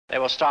They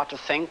will start to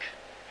think,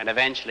 and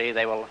eventually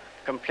they will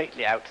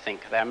completely outthink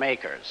their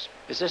makers.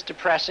 Is this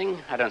depressing?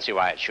 I don't see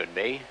why it should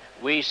be.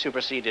 We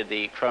superseded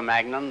the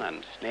Cro-Magnon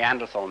and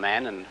Neanderthal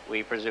men, and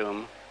we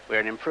presume we're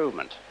an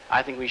improvement.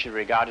 I think we should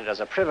regard it as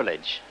a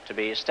privilege to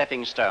be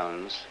stepping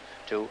stones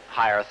to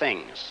higher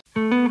things.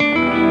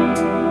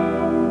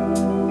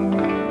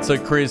 So,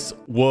 Chris,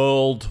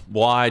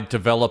 worldwide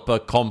developer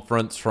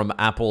conference from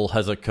Apple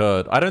has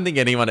occurred. I don't think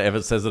anyone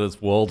ever says it as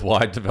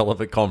worldwide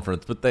developer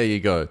conference, but there you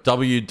go.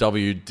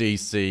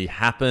 WWDC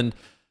happened.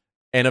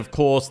 And of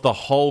course, the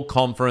whole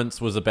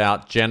conference was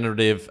about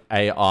generative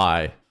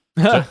AI.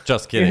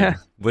 Just kidding. Yeah.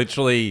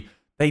 Literally,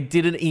 they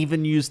didn't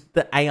even use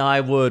the AI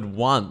word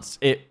once.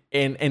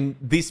 And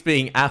this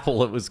being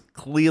Apple, it was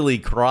clearly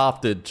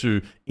crafted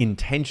to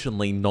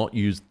intentionally not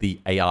use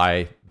the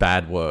AI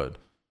bad word.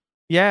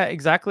 Yeah,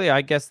 exactly.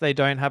 I guess they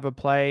don't have a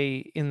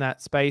play in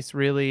that space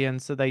really,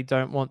 and so they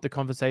don't want the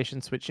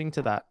conversation switching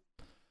to that.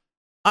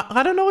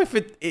 I don't know if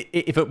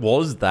it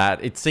was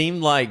that. It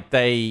seemed like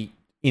they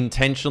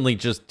intentionally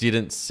just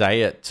didn't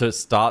say it to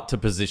start to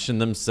position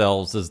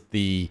themselves as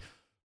the,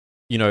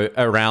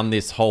 around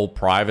this whole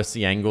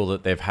privacy angle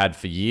that they've had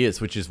for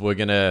years, which is we're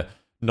going to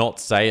not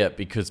say it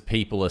because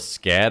people are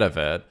scared of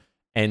it.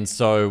 And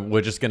so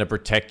we're just going to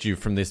protect you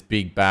from this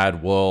big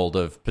bad world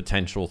of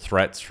potential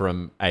threats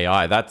from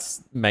AI.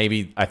 That's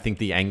maybe, I think,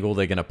 the angle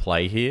they're going to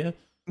play here.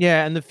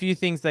 Yeah, and the few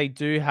things they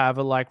do have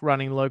are like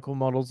running local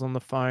models on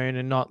the phone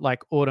and not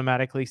like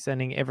automatically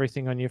sending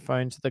everything on your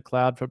phone to the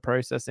cloud for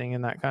processing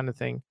and that kind of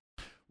thing.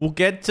 We'll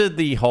get to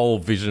the whole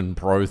Vision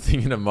Pro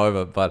thing in a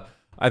moment, but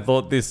I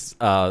thought this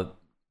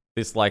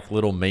like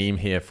little meme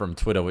here from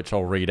Twitter, which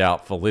I'll read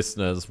out for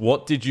listeners.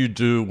 What did you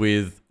do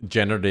with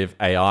generative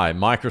AI?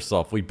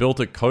 Microsoft, we built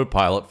a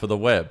copilot for the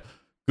web.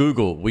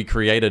 Google, we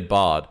created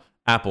Bard.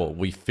 Apple,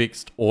 we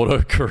fixed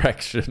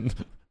autocorrection.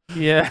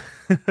 Yeah.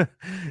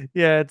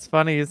 Yeah, it's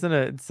funny, isn't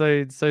it? It's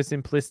so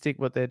simplistic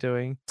what they're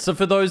doing. So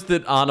for those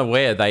that aren't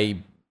aware,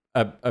 they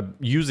are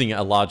using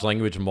a large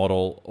language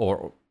model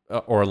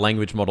or a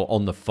language model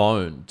on the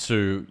phone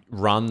to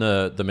run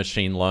the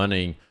machine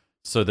learning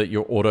so that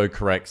your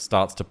autocorrect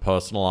starts to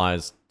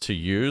personalize to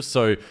you.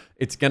 So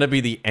it's going to be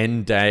the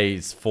end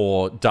days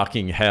for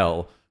ducking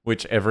hell,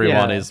 which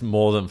everyone is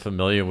more than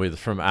familiar with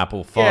from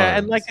Apple phones. Yeah,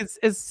 and like it's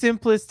as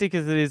simplistic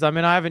as it is. I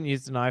mean, I haven't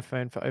used an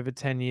iPhone for over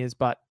 10 years,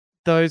 but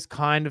those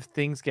kind of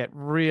things get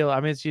real. I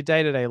mean, it's your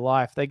day-to-day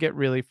life. They get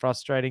really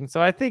frustrating.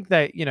 So I think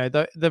that,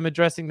 them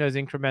addressing those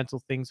incremental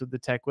things with the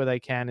tech where they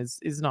can is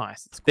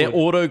nice. Their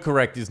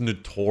autocorrect is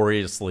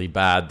notoriously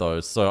bad, though.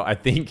 So I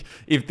think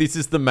if this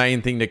is the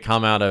main thing to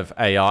come out of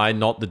AI,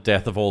 not the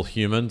death of all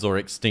humans or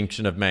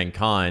extinction of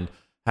mankind,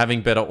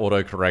 having better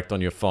autocorrect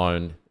on your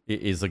phone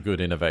is a good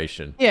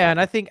innovation. Yeah,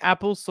 and I think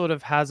Apple sort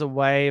of has a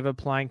way of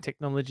applying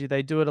technology.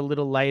 They do it a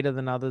little later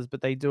than others,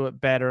 but they do it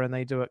better and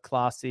they do it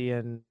classy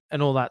and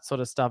all that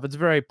sort of stuff. It's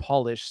very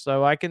polished.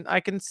 So I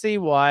can see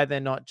why they're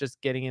not just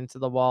getting into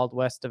the wild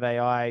west of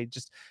AI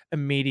just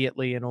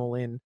immediately and all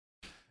in.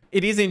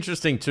 It is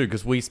interesting too,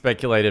 because we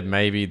speculated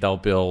maybe they'll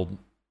build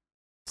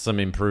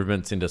some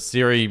improvements into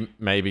Siri.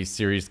 Maybe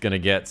Siri's going to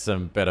get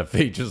some better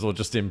features or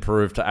just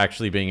improve to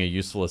actually being a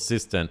useful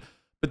assistant.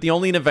 But the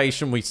only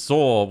innovation we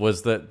saw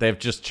was that they've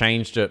just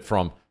changed it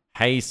from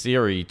 "Hey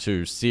Siri"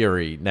 to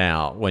 "Siri"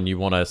 now when you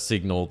want to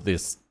signal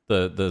this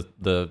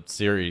the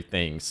Siri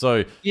thing.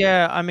 So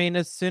yeah, I mean,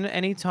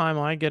 anytime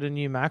I get a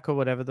new Mac or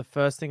whatever, the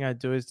first thing I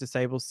do is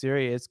disable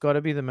Siri. It's got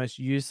to be the most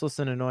useless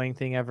and annoying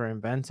thing ever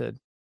invented.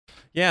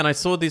 Yeah, and I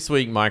saw this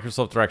week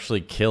Microsoft are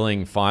actually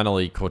killing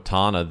finally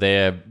Cortana,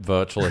 their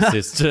virtual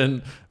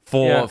assistant.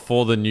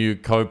 For the new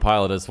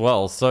Copilot as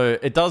well. So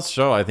it does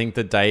show, I think,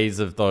 the days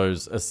of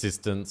those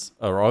assistants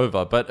are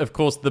over. But of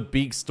course, the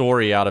big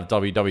story out of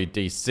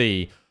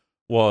WWDC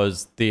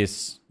was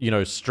this,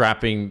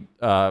 strapping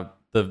the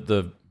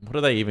what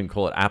do they even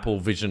call it? Apple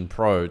Vision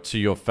Pro to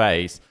your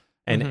face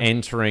and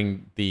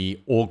entering the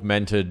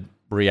augmented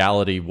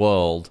reality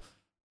world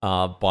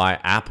by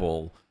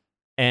Apple.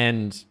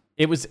 And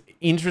it was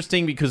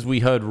interesting because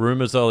we heard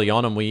rumors early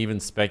on and we even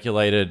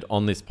speculated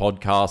on this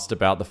podcast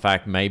about the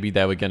fact maybe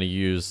they were going to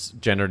use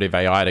generative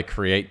AI to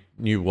create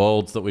new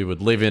worlds that we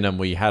would live in. And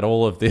we had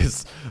all of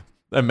this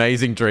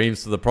amazing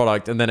dreams for the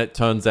product. And then it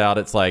turns out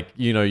it's like,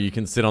 you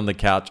can sit on the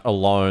couch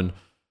alone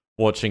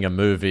watching a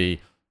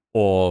movie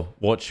or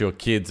watch your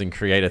kids and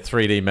create a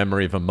 3D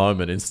memory of a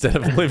moment instead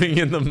of living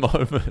in the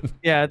moment.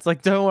 Yeah, it's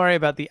like, don't worry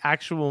about the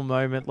actual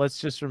moment. Let's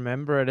just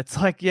remember it. It's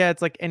like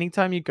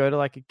anytime you go to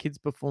like a kid's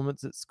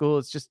performance at school,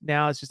 it's just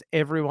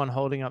everyone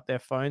holding up their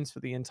phones for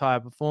the entire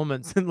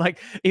performance. And like,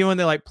 even when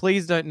they're like,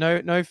 please don't,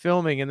 no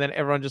filming. And then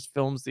everyone just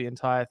films the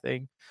entire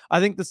thing. I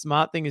think the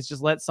smart thing is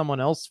just let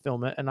someone else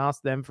film it and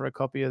ask them for a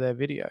copy of their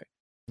video.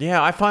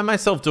 Yeah, I find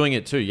myself doing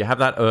it too. You have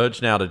that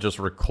urge now to just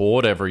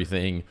record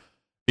everything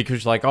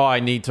because like, I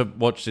need to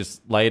watch this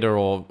later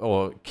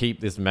or keep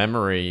this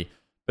memory.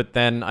 But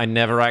then I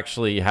never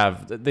actually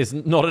there's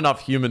not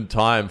enough human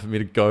time for me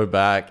to go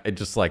back and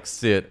just like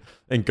sit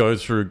and go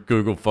through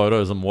Google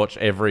Photos and watch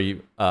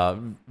every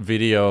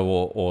video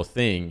or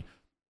thing.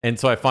 And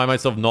so I find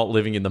myself not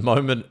living in the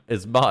moment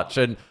as much.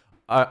 And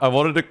I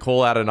wanted to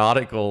call out an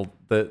article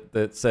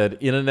that said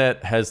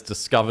Internet has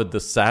discovered the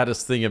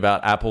saddest thing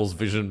about Apple's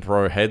Vision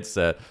Pro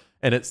headset.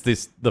 And it's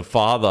the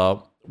father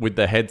with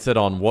the headset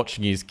on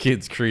watching his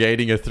kids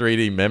creating a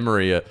 3D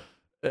memory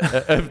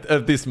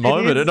of this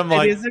moment. And I'm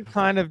like... It is a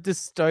kind of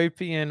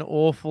dystopian,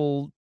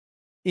 awful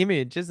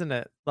image, isn't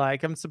it?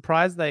 Like, I'm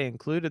surprised they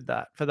included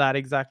that for that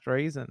exact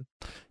reason.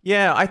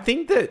 Yeah, I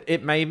think that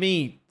it made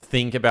me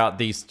think about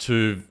these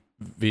two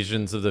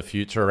visions of the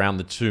future around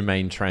the two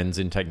main trends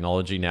in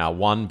technology now.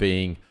 One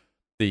being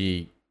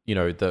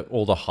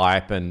all the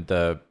hype and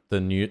the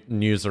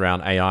news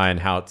around AI and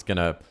how it's going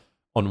to,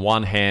 on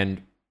one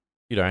hand,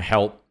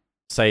 help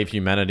save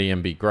humanity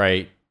and be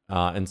great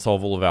and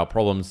solve all of our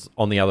problems.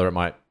 On the other, it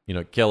might,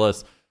 kill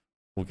us.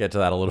 We'll get to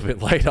that a little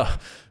bit later.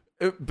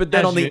 But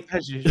then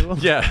as usual.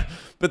 Yeah.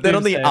 But then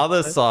on the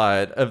other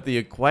side of the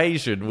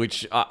equation,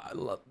 which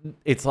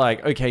it's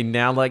like, okay,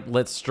 now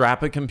let's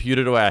strap a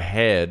computer to our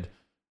head.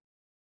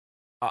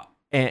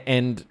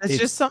 And it's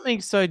just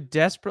something so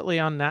desperately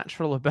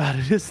unnatural about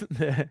it, isn't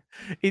there?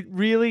 It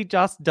really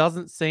just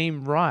doesn't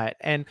seem right.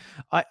 And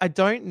I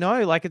don't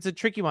know, like, it's a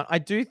tricky one. I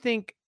do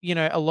think,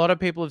 a lot of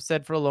people have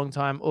said for a long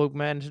time,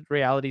 augmented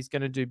reality is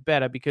going to do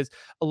better because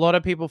a lot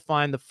of people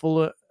find the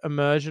full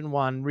immersion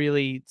one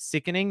really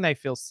sickening. They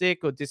feel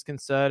sick or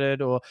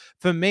disconcerted. Or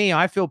for me,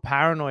 I feel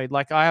paranoid.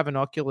 Like, I have an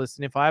Oculus,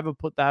 and if I ever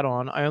put that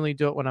on, I only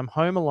do it when I'm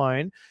home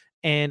alone.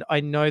 And I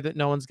know that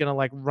no one's going to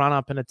like run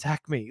up and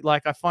attack me.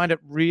 Like, I find it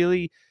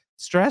really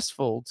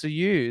stressful to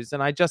use.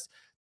 And I just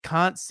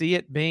can't see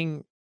it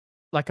being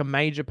like a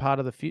major part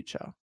of the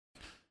future.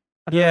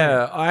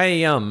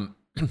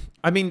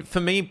 I mean,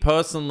 for me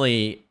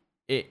personally,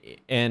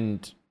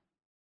 and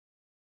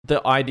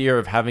the idea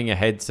of having a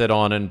headset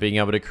on and being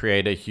able to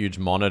create a huge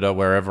monitor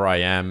wherever I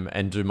am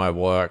and do my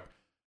work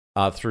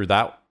through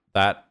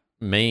that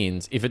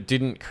means, if it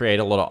didn't create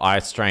a lot of eye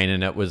strain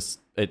and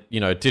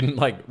it didn't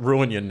like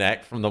ruin your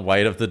neck from the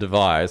weight of the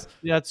device.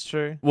 Yeah, that's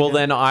true. Well,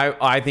 then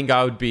I think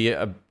I would be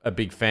a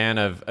big fan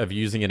of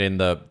using it in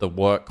the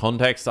work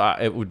context.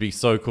 It would be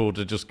so cool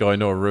to just go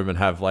into a room and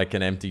have like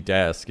an empty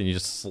desk and you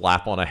just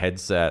slap on a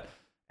headset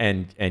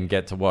and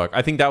get to work.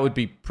 I think that would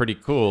be pretty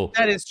cool.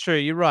 That is true.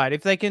 You're right.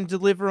 If they can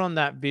deliver on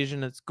that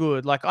vision, it's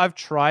good. Like, I've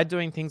tried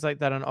doing things like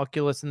that on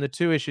Oculus, and the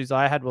two issues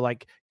I had were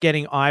like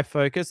getting eye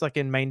focus, like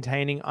in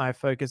maintaining eye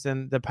focus,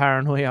 and the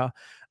paranoia.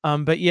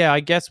 But yeah,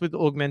 I guess with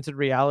augmented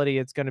reality,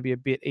 it's going to be a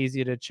bit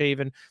easier to achieve.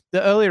 And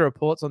the earlier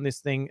reports on this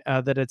thing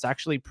that it's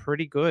actually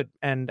pretty good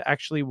and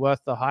actually worth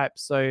the hype.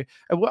 So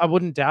I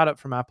wouldn't doubt it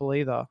from Apple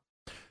either.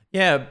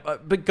 Yeah,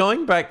 but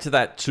going back to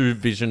that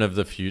vision of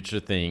the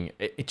future thing,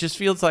 it just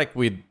feels like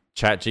with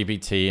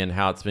ChatGPT and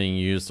how it's being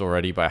used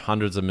already by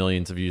hundreds of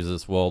millions of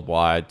users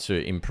worldwide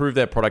to improve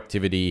their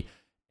productivity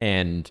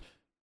and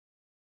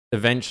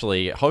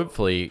eventually,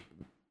 hopefully,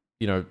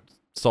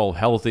 solve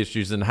health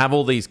issues and have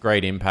all these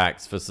great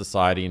impacts for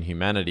society and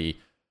humanity.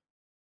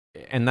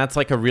 And that's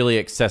like a really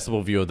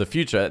accessible view of the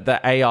future.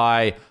 The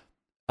AI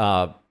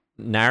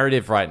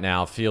narrative right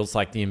now feels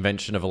like the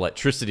invention of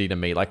electricity to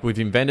me. Like, we've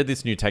invented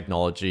this new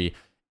technology.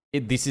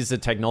 This is a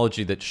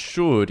technology that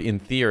should, in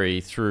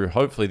theory, through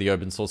hopefully the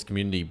open source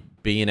community,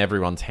 be in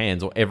everyone's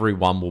hands, or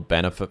everyone will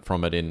benefit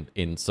from it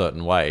in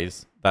certain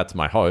ways. That's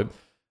my hope.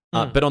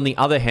 But on the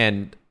other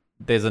hand,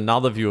 there's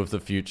another view of the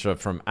future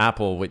from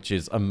Apple, which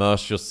is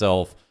immerse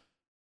yourself,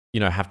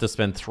 have to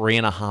spend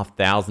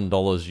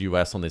 $3,500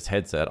 US on this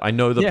headset. I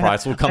know the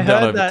price will come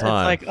down over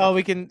time. It's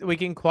like, we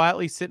can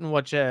quietly sit and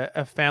watch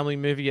a family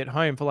movie at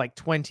home for like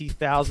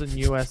 $20,000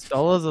 US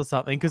or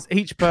something, because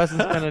each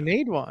person's going to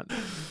need one.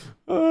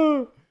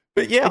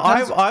 But yeah,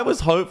 I was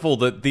hopeful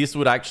that this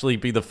would actually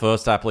be the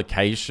first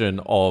application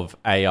of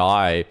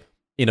AI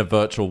in a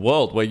virtual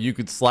world where you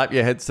could slap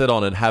your headset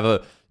on and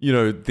have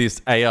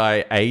this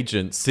AI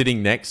agent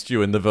sitting next to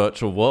you in the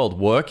virtual world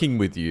working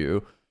with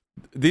you.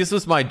 This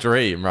was my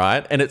dream,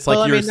 right? And it's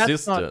like your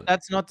assistant.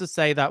 That's not to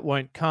say that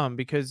won't come,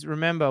 because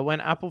remember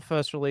when Apple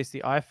first released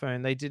the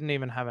iPhone, they didn't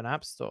even have an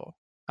app store.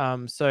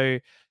 So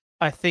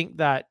I think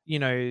that,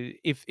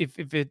 if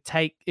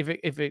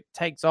it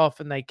takes off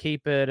and they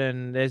keep it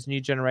and there's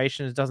new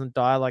generations, it doesn't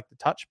die like the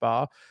touch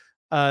bar,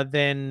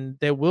 then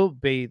there will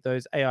be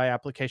those AI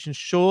applications.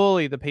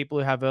 Surely the people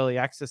who have early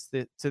access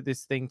to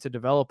this thing to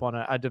develop on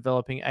it are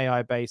developing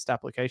AI-based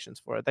applications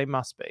for it. They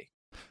must be.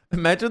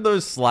 Imagine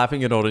those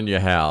slapping it on in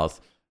your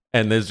house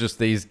and there's just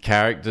these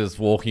characters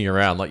walking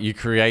around. Like, you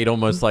create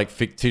almost like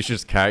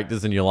fictitious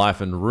characters in your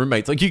life and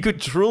roommates. Like, you could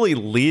truly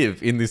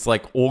live in this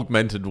like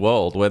augmented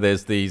world where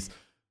there's these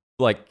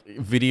like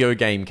video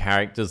game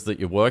characters that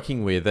you're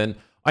working with. And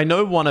I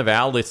know one of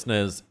our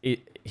listeners,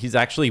 he's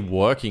actually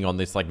working on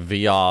this like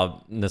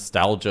VR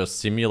nostalgia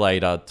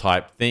simulator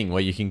type thing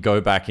where you can go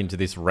back into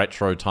this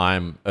retro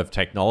time of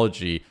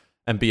technology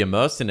and be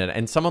immersed in it.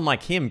 And someone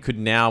like him could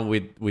now,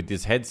 with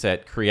this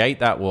headset, create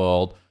that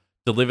world,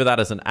 deliver that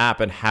as an app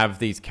and have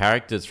these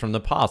characters from the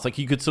past. Like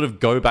you could sort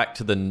of go back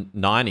to the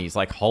 90s,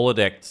 like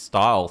holodeck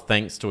style,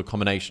 thanks to a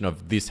combination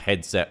of this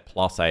headset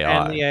plus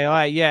And the AI.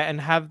 AI, yeah,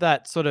 and have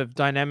that sort of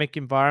dynamic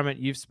environment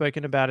you've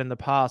spoken about in the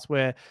past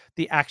where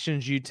the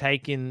actions you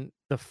take in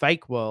the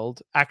fake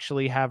world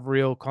actually have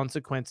real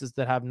consequences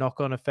that have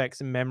knock-on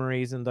effects and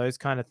memories and those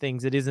kind of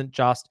things. It isn't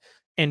just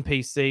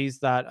NPCs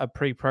that are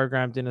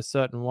pre-programmed in a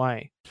certain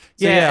way.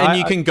 So Yeah, yeah, and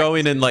you can I go can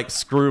in see and that. like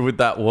screw with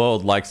that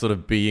world, like sort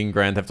of being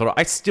Grand Theft Auto.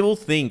 I still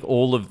think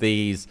all of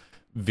these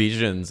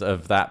visions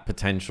of that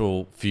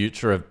potential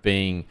future of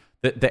being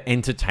the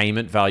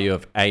entertainment value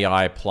of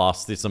AI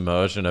plus this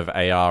immersion of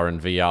AR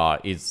and VR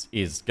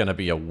is going to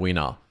be a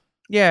winner.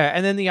 Yeah,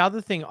 and then the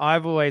other thing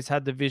I've always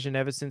had the vision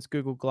ever since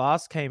Google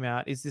Glass came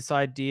out is this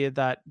idea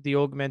that the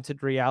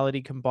augmented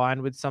reality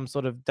combined with some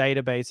sort of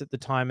database at the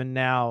time and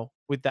now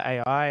with the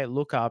AI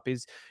lookup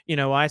is,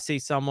 I see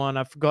someone,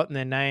 I've forgotten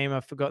their name,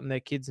 I've forgotten their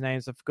kids'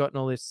 names, I've forgotten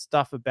all this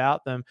stuff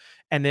about them.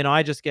 And then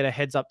I just get a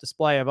heads up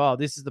display of, oh,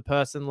 this is the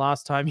person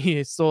last time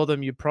you saw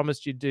them, you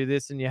promised you'd do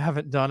this and you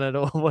haven't done it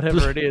or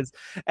whatever it is.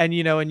 And,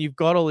 and you've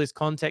got all this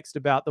context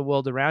about the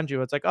world around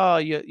you. It's like, oh,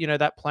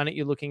 that planet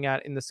you're looking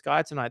at in the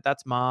sky tonight,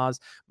 that's Mars.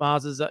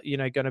 Mars is,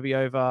 going to be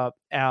over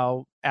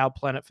our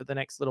planet for the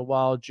next little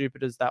while.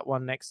 Jupiter's that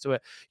one next to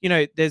it.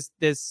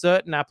 There's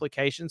certain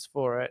applications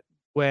for it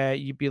where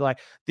you'd be like,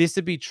 this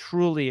would be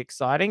truly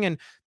exciting. And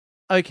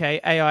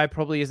okay, AI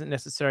probably isn't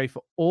necessary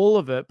for all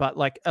of it, but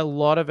like a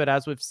lot of it,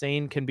 as we've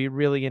seen, can be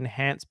really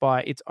enhanced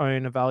by its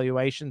own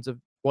evaluations of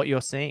what you're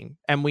seeing.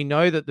 And we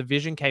know that the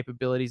vision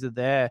capabilities are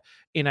there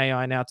in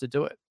AI now to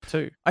do it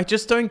too. I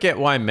just don't get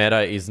why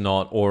Meta is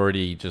not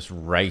already just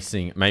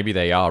racing. Maybe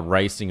they are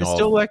racing They're off.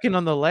 still working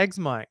on the legs,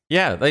 Mike.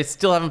 Yeah, they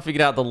still haven't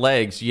figured out the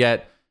legs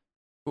yet.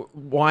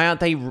 Why aren't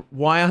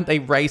they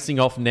racing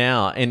off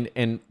now?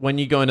 And when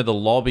you go into the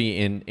lobby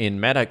in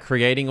Meta,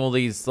 creating all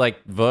these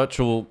like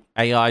virtual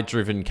AI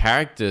driven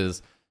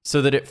characters so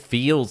that it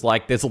feels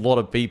like there's a lot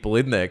of people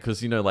in there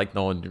because like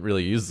no one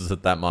really uses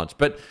it that much.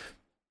 But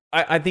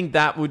I think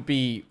that would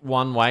be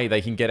one way they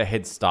can get a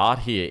head start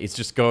here is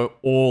just go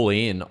all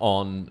in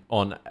on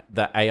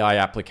the AI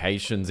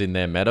applications in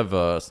their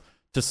metaverse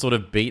to sort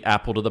of beat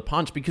Apple to the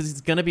punch because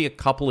it's going to be a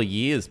couple of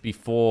years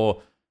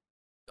before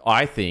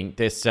I think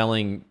they're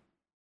selling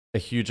a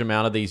huge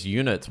amount of these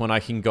units when I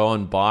can go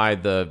and buy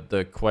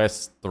the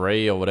Quest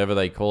 3 or whatever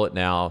they call it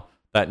now,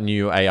 that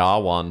new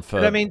AR one for.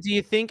 But I mean, do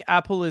you think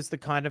Apple is the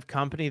kind of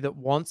company that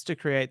wants to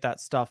create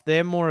that stuff?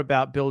 They're more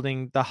about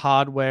building the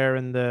hardware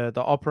and the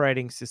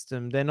operating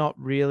system. They're not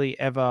really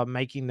ever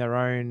making their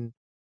own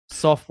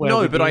software.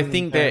 No, but I within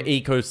think their them.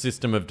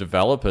 ecosystem of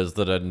developers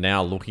that are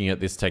now looking at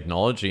this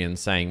technology and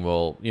saying,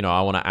 well,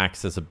 I want to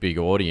access a big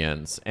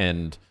audience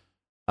and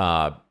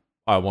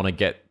I want to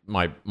get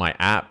my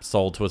app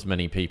sold to as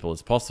many people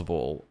as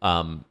possible.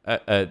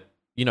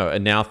 Are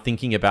now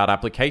thinking about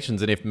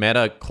applications. And if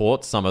Meta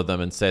caught some of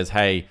them and says,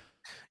 hey,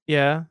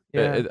 Yeah.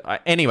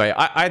 anyway,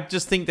 I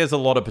just think there's a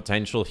lot of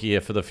potential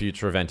here for the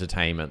future of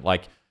entertainment.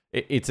 Like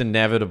it's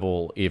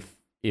inevitable if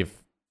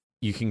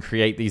you can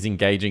create these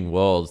engaging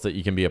worlds that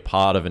you can be a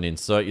part of and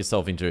insert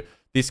yourself into.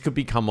 This could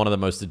become one of the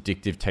most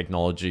addictive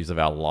technologies of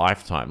our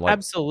lifetime. Like,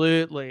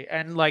 absolutely.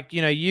 And like,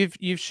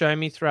 you've shown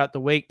me throughout the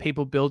week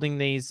people building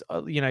these,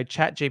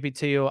 Chat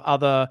GPT or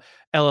other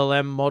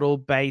LLM model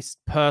based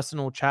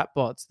personal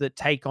chatbots that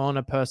take on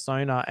a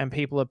persona and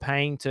people are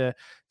paying to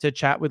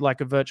chat with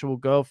like a virtual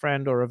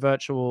girlfriend or a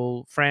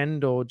virtual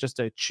friend or just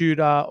a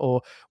tutor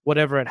or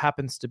whatever it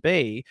happens to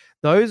be.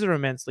 Those are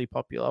immensely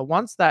popular.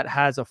 Once that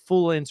has a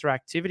full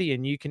interactivity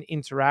and you can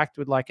interact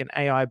with like an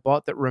AI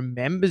bot that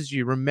remembers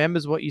you,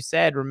 remembers what you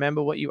said,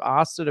 remember what you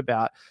asked it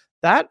about,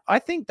 that I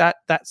think that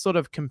sort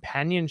of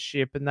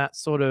companionship and that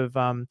sort of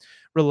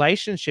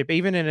relationship,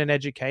 even in an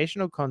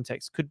educational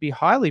context, could be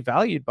highly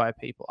valued by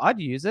people. I'd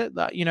use it.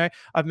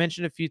 I've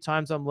mentioned a few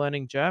times I'm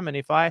learning German.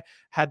 If I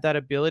had that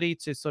ability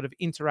to sort of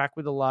interact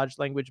with a large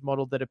language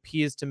model that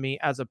appears to me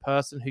as a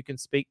person who can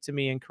speak to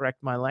me and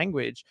correct my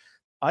language,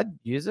 I'd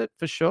use it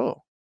for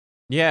sure.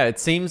 yeah, it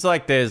seems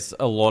like there's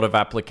a lot of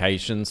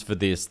applications for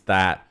this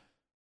that,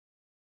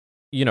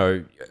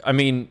 I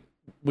mean,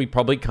 we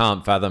probably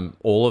can't fathom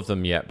all of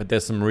them yet, but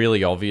there's some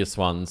really obvious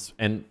ones.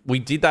 And we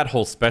did that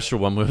whole special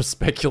when we were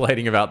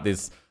speculating about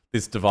this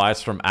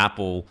device from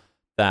Apple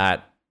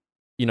that,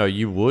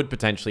 you would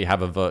potentially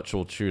have a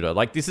virtual tutor.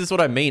 Like, this is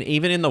what I mean.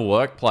 Even in the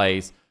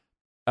workplace,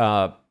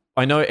 I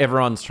know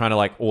everyone's trying to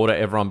like order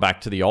everyone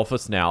back to the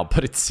office now,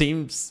 but it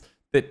seems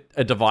that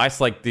a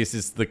device like this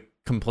is the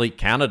complete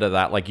counter to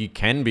that. Like, you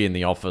can be in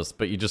the office,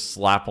 but you just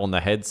slap on the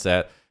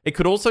headset. It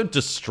could also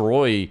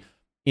destroy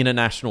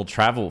international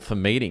travel for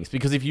meetings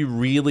because if you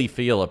really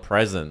feel a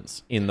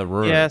presence in the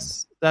room.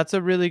 Yes, that's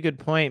a really good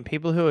point.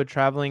 People who are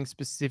traveling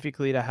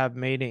specifically to have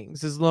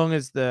meetings, as long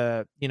as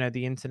the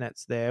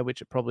internet's there,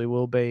 which it probably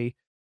will be,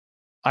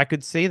 I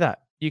could see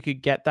that. You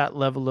could get that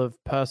level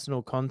of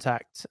personal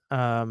contact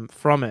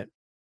from it.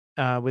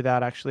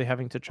 without actually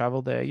having to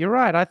travel there. You're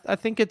right. I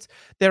think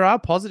there are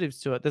positives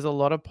to it. There's a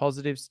lot of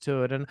positives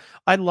to it. And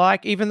I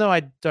like, even though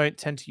I don't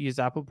tend to use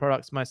Apple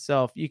products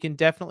myself, you can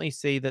definitely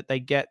see that they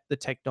get the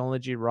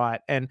technology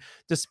right. And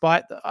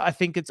despite, I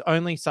think it's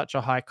only such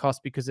a high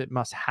cost because it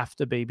must have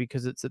to be,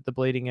 because it's at the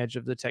bleeding edge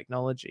of the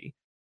technology.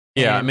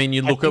 Yeah, I And mean,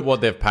 you I look at think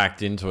what they've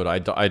packed into it.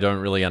 I don't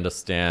really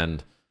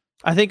understand.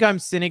 I think I'm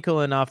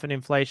cynical enough and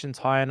inflation's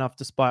high enough,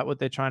 despite what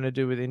they're trying to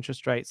do with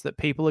interest rates, that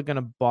people are going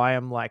to buy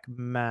them like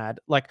mad.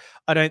 Like,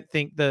 I don't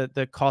think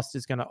the cost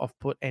is going to off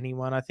put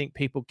anyone. I think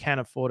people can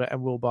afford it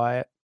and will buy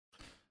it.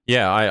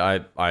 Yeah,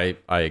 I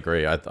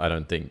agree. I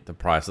don't think the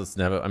price is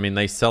never. I mean,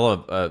 they sell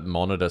a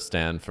monitor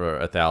stand for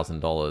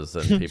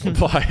 $1,000 and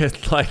people buy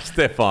it. Like,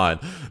 they're fine.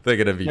 They're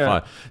gonna be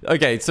fine.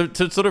 Okay, so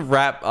to sort of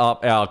wrap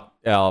up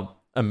our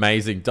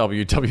amazing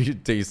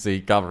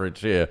WWDC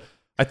coverage here,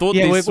 I thought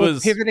this we're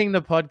was pivoting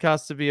the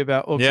podcast to be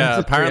about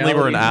apparently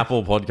we're an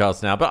Apple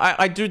podcast now, but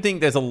I do think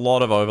there's a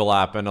lot of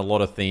overlap and a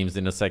lot of themes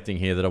intersecting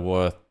here that are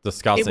worth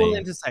discussing. It will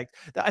intersect.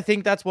 I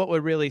think that's what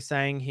we're really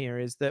saying here,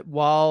 is that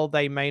while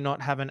they may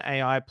not have an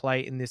AI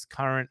play in this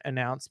current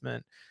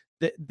announcement,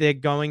 they're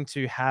going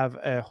to have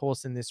a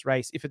horse in this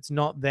race. If it's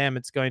not them,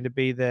 it's going to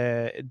be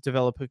the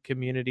developer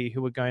community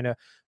who are going to,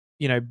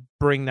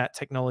 bring that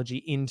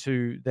technology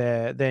into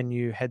their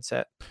new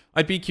headset.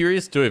 I'd be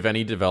curious too if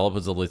any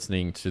developers are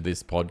listening to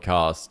this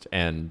podcast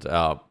and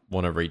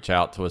want to reach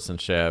out to us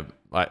and share.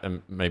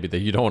 Maybe that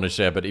you don't want to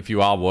share, but if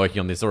you are working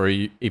on this, or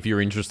if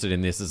you're interested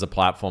in this as a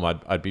platform,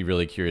 I'd be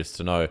really curious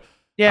to know.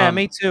 Yeah,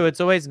 me too.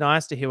 It's always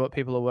nice to hear what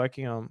people are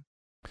working on.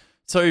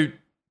 So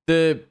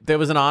there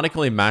was an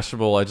article in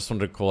Mashable. I just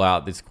wanted to call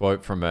out this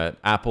quote from it.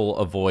 Apple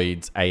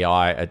avoids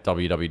AI at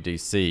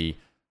WWDC.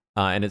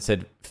 And it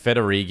said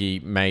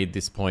Federighi made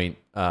this point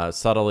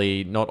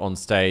subtly, not on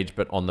stage,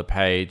 but on the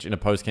page. In a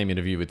post-game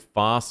interview with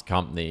Fast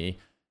Company,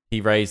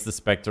 he raised the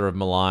specter of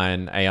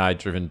malign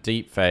AI-driven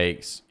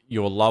deepfakes.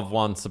 Your loved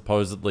one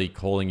supposedly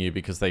calling you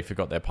because they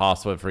forgot their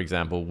password, for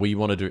example. We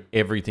want to do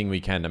everything we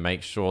can to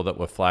make sure that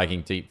we're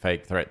flagging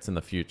deepfake threats in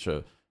the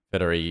future,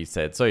 Federighi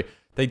said. So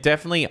they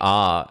definitely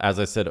are, as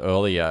I said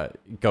earlier,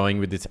 going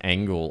with this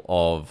angle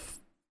of,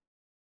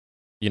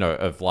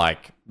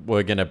 like,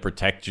 we're going to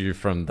protect you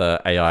from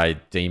the AI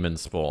demon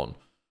spawn.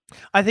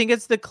 I think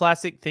it's the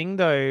classic thing,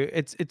 though.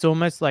 It's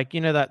almost like,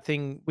 that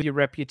thing with your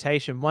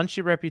reputation. Once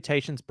your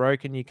reputation's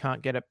broken, you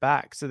can't get it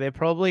back. So they're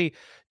probably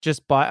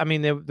just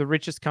they're the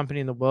richest company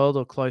in the world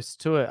or close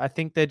to it. I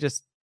think they're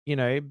just,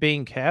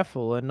 being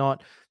careful and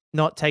not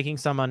taking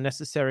some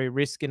unnecessary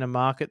risk in a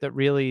market that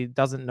really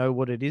doesn't know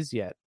what it is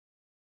yet.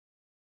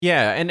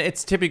 Yeah, and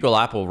it's typical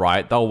Apple,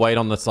 right? They'll wait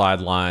on the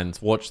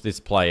sidelines, watch this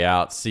play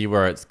out, see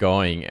where it's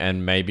going,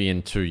 and maybe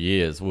in 2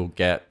 years we'll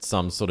get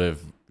some sort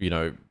of,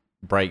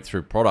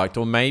 breakthrough product.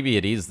 Or maybe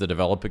it is the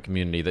developer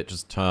community that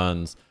just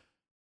turns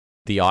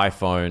the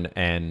iPhone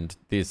and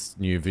this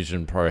new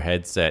Vision Pro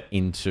headset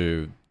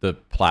into the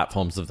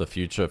platforms of the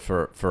future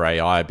for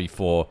AI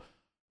before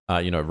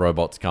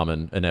robots come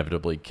and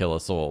inevitably kill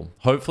us all.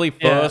 Hopefully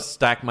first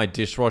stack my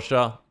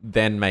dishwasher,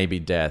 then maybe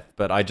death.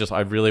 But I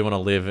really want to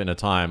live in a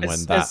time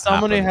when that As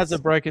someone happens. who has a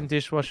broken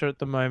dishwasher at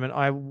the moment,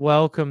 I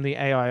welcome the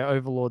AI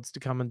overlords to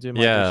come and do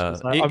my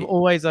dishes. I'm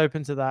always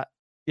open to that.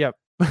 Yep.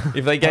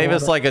 If they gave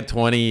us like a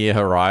 20-year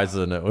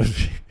horizon,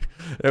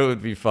 it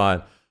would be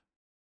fine.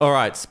 All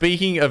right.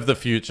 Speaking of the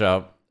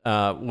future,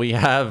 we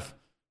have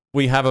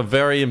a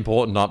very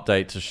important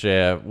update to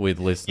share with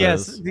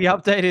listeners. Yes, the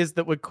update is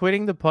that we're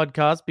quitting the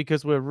podcast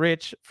because we're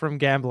rich from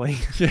gambling.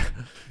 Yeah.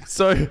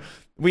 So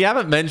we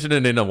haven't mentioned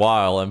it in a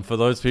while, and for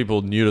those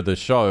people new to the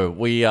show,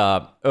 we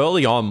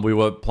early on we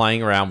were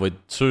playing around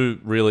with two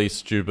really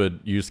stupid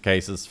use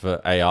cases for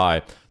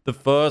AI. The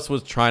first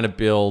was trying to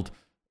build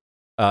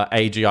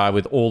AGI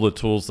with all the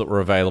tools that were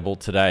available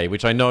today,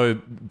 which I know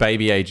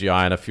Baby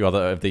AGI and a few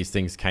other of these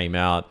things came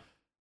out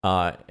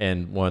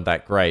and weren't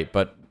that great,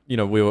 but we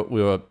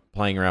were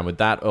playing around with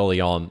that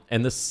early on.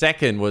 And the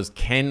second was,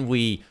 can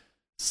we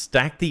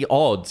stack the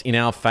odds in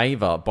our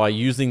favor by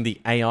using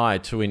the AI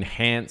to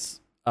enhance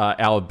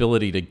our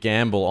ability to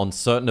gamble on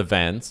certain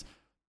events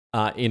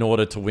in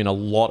order to win a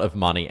lot of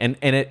money and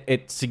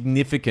at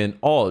significant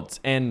odds.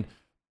 And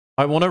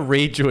I want to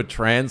read you a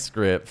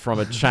transcript from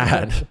a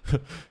chat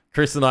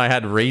Chris and I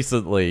had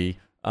recently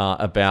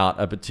about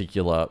a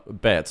particular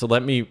bet. So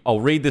I'll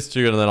read this to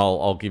you and then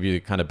I'll give you the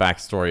kind of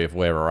backstory of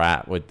where we're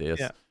at with this.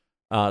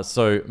 Yeah.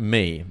 So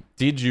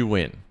did you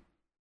win?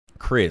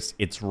 Chris,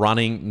 it's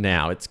running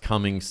now. It's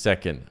coming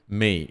second.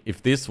 Me,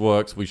 if this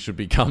works, we should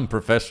become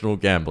professional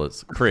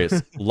gamblers.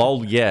 Chris,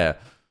 lol, yeah.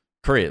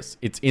 Chris,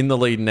 it's in the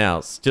lead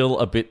now. Still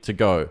a bit to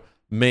go.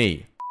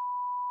 Me,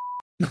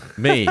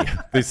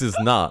 this is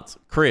nuts.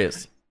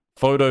 Chris,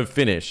 photo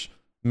finish.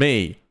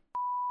 Me,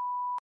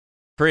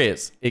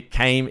 Chris, it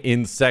came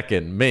in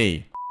second.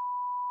 Me.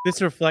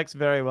 This reflects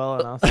very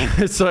well on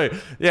us. So,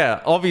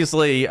 yeah,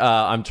 obviously,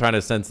 I'm trying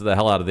to censor the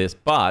hell out of this,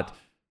 but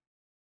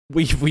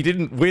we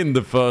didn't win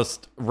the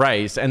first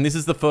race, and this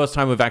is the first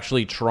time we've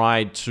actually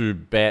tried to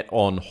bet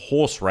on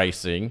horse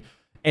racing,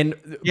 And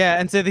Yeah,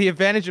 and so the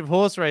advantage of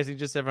horse racing,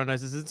 just so everyone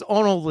knows, is it's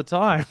on all the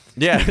time.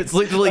 yeah, it's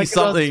literally Like, 'cause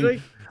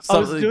I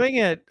was something. doing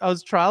it. I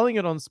was trialing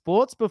it on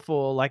sports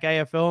before, like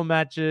AFL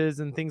matches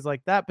and things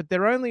like that, but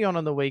they're only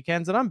on the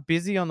weekends, and I'm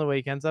busy on the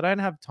weekends. I don't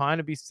have time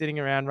to be sitting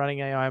around running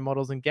AI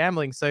models and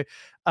gambling. So,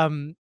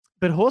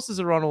 but horses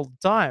are on all the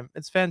time.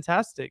 It's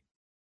fantastic.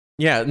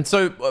 Yeah, and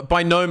so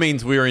by no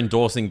means we're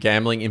endorsing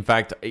gambling. In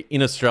fact,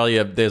 in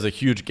Australia, there's a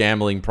huge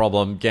gambling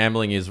problem.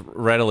 Gambling is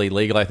readily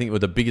legal. I think we're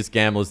the biggest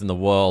gamblers in the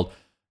world,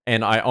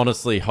 and I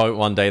honestly hope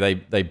one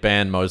day they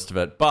ban most of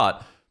it.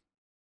 But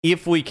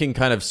if we can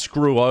kind of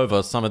screw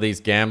over some of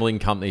these gambling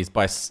companies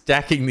by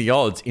stacking the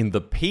odds in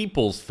the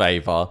people's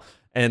favor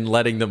and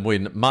letting them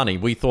win money,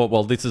 we thought,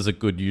 well, this is a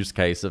good use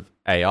case of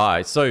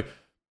AI. So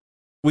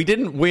we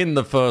didn't win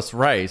the first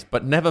race,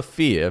 but never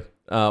fear.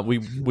 We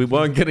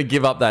weren't going to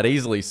give up that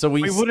easily. So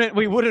we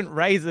wouldn't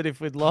raise it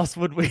if we'd lost,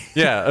 would we?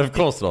 Yeah, of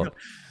course not.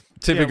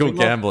 Typical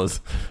gamblers.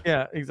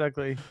 Yeah,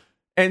 exactly.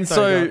 And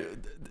so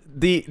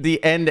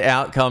the end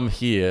outcome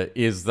here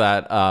is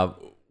that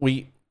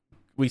we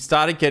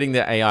started getting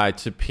the AI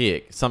to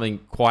pick something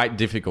quite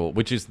difficult,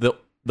 which is the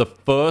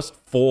first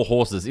 4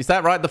 horses. Is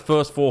that right? The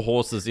first 4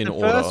 horses in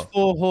order. The first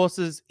 4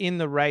 horses in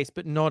the race,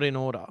 but not in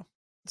order.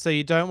 So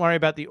you don't worry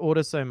about the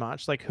order so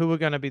much, like who are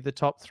going to be the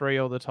top 3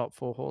 or the top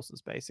 4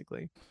 horses,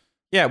 basically.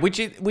 Yeah, which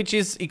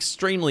is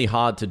extremely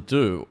hard to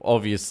do,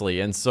 obviously,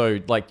 and so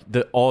like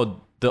the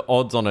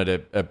odds on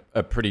it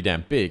are pretty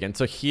damn big. And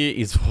so here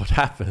is what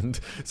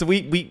happened. So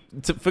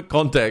for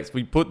context,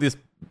 we put this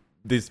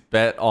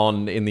bet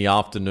on in the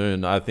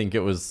afternoon. I think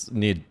it was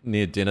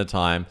near dinner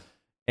time,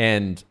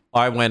 and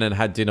I went and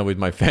had dinner with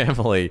my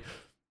family,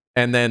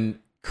 and then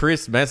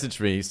Chris messaged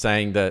me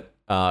saying that.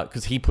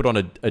 Because he put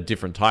on a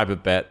different type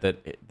of bet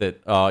that we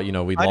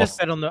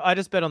lost. I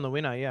just bet on the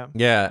winner, yeah.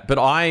 Yeah, but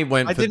I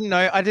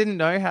didn't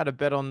know how to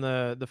bet on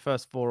the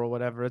first 4 or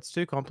whatever. It's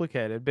too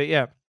complicated, but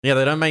yeah. Yeah,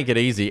 they don't make it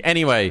easy.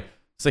 Anyway,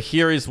 so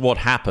here is what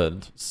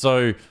happened.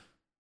 So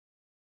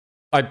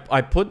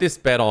I put this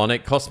bet on.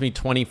 It cost me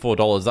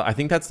 $24. I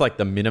think that's like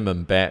the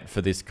minimum bet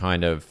for this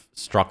kind of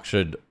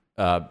structured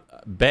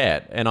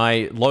bet. And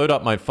I load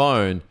up my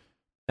phone.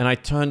 And I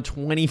turned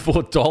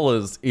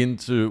 $24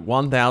 into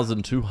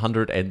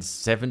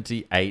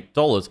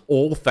 $1,278,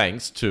 all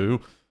thanks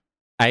to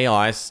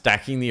AI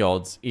stacking the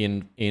odds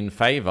in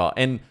favor.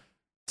 And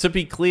to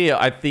be clear,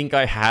 I think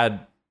I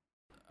had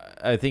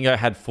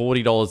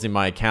 $40 in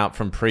my account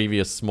from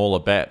previous smaller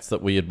bets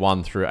that we had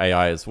won through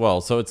AI as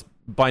well. So it's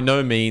by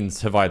no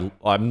means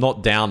I'm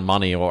not down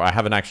money, or I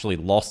haven't actually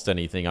lost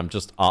anything. I'm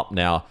just up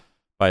now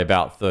by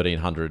about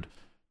 $1,300.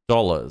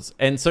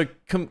 And so,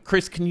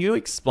 Chris, can you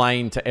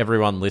explain to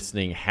everyone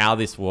listening how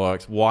this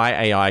works, why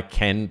AI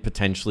can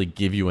potentially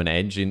give you an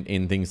edge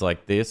in things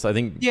like this? I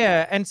think...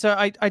 Yeah, and so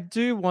I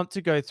do want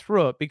to go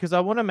through it because I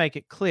want to make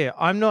it clear.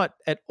 I'm not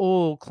at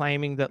all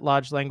claiming that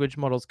large language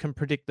models can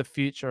predict the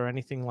future or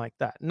anything like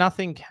that.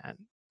 Nothing can.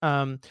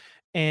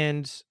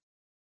 And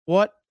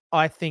what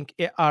I think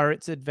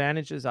its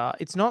advantages are,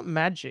 it's not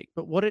magic,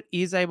 but what it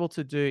is able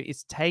to do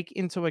is take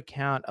into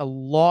account a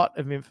lot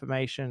of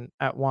information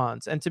at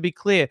once. And to be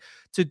clear,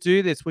 to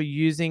do this, we're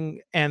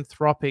using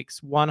Anthropic's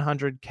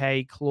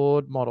 100K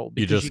Claude model.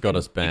 You just got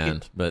us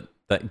banned, but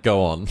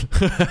go on.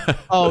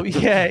 Oh,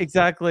 yeah,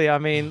 exactly. I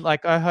mean,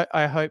 like,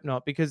 I hope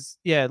not, because,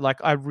 yeah, like,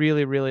 I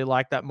really, really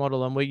like that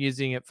model, and we're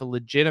using it for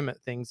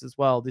legitimate things as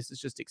well. This is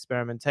just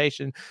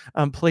experimentation.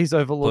 Please,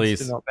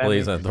 overlords, do not ban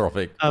please, me.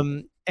 Anthropic.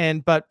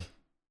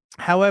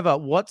 However,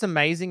 what's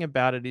amazing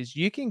about it is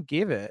you can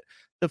give it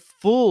the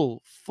full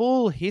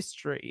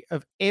history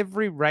of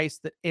every race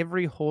that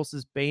every horse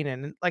has been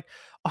in. And like,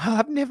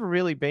 I've never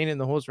really been in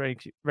the horse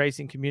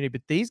racing community,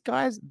 but these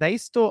guys, they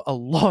store a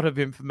lot of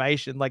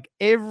information, like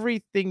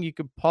everything you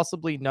could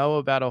possibly know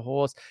about a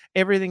horse,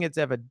 everything it's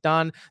ever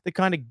done, the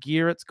kind of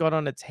gear it's got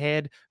on its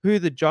head, who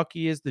the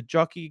jockey is, the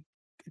jockey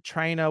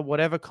trainer,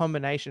 whatever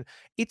combination.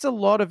 It's a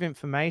lot of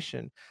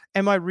information.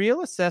 And my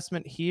real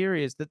assessment here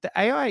is that the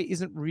AI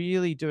isn't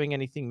really doing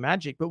anything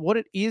magic, but what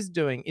it is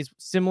doing is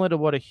similar to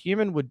what a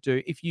human would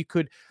do if you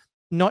could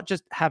not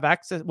just have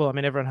access. Well, I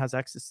mean, everyone has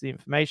access to the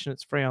information,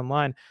 it's free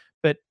online,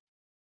 but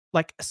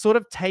like sort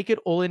of take it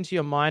all into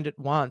your mind at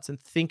once and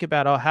think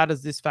about, oh, how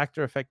does this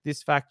factor affect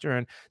this factor?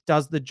 And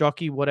does the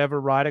jockey, whatever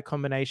rider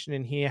combination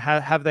in here,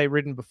 have they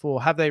ridden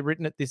before? Have they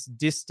ridden at this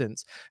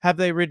distance? Have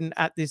they ridden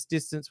at this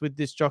distance with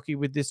this jockey,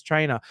 with this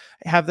trainer?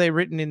 Have they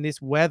ridden in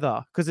this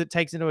weather? Because it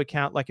takes into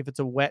account, like, if it's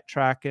a wet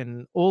track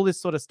and all this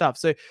sort of stuff.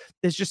 So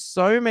there's just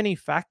so many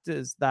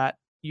factors that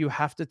you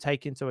have to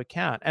take into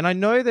account. And I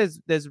know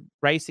there's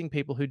racing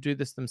people who do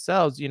this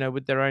themselves,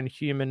 with their own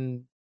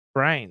human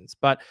brains,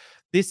 but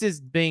this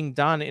is being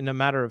done in a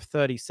matter of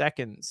 30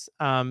 seconds,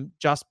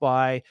 just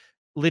by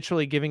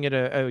literally giving it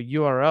a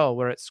URL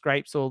where it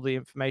scrapes all the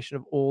information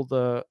of all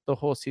the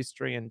horse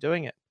history and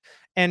doing it.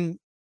 And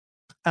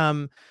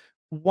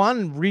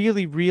one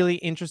really, really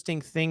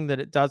interesting thing that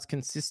it does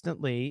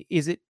consistently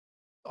is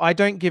I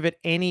don't give it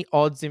any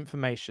odds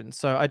information.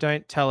 So I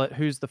don't tell it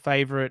who's the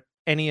favorite,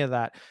 any of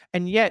that.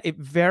 And yet it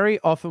very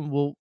often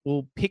will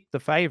will pick the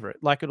favorite.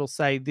 Like it'll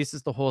say, this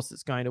is the horse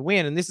that's going to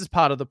win. And this is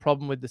part of the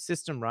problem with the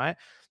system, right?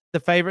 The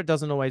favorite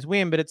doesn't always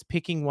win, but it's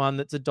picking one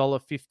that's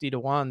 $1.50 to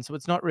one. So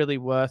it's not really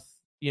worth,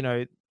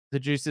 the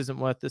juice isn't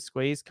worth the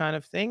squeeze kind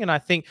of thing. And I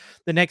think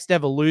the next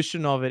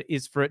evolution of it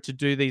is for it to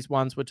do these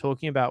ones we're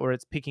talking about, where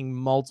it's picking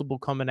multiple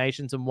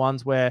combinations and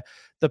ones where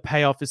the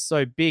payoff is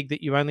so big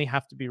that you only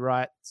have to be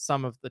right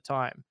some of the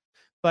time.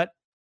 But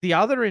the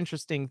other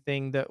interesting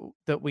thing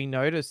that we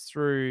noticed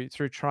through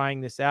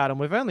trying this out, and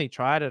we've only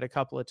tried it a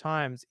couple of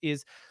times,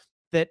 is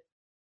that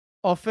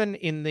often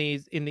in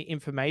the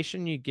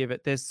information you give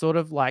it, there's sort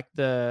of like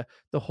the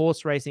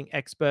horse racing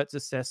experts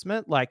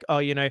assessment, like,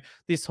 oh,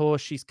 this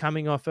horse, she's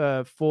coming off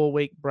a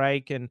 4-week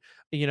break, and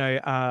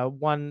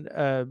one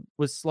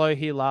was slow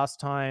here last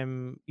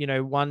time,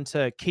 one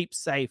to keep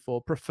safe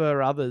or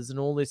prefer others, and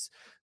all this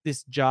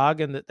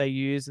jargon that they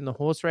use in the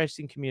horse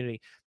racing community.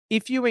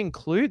 If you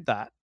include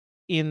that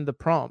in the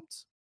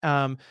prompt,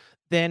 um,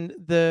 then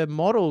the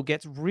model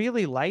gets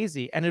really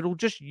lazy and it'll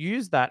just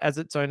use that as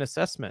its own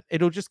assessment.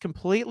 It'll just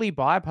completely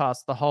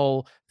bypass the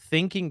whole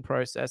thinking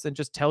process and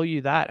just tell you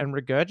that and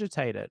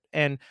regurgitate it.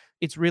 And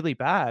it's really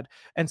bad.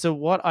 And so,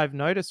 what I've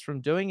noticed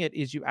from doing it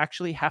is you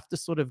actually have to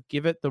sort of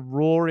give it the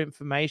raw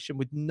information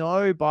with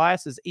no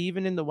biases,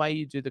 even in the way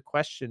you do the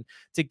question,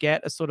 to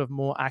get a sort of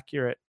more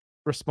accurate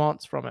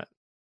response from it.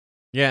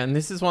 Yeah, and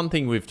this is one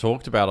thing we've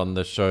talked about on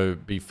the show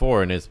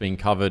before, and it's been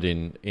covered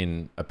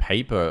in a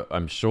paper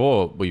I'm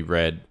sure we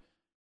read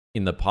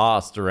in the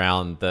past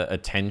around the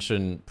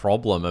attention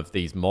problem of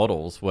these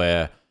models,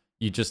 where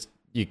you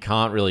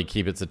can't really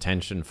keep its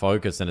attention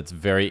focused, and it's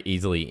very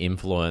easily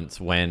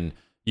influenced when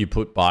you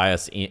put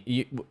bias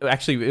in.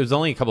 Actually, it was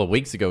only a couple of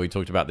weeks ago we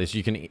talked about this.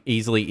 You can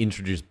easily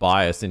introduce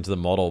bias into the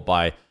model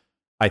by,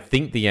 I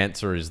think the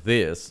answer is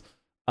this.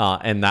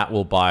 And that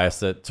will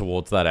bias it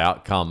towards that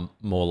outcome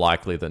more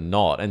likely than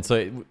not. And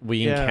so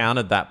we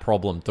encountered that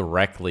problem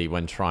directly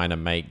when trying to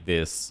make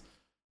this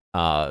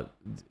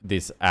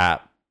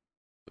app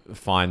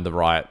find the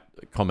right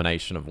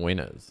combination of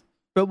winners.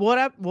 But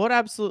what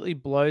absolutely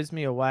blows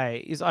me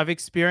away is I've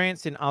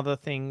experienced in other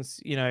things,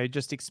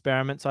 just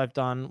experiments I've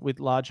done with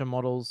larger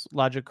models,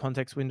 larger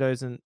context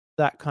windows, and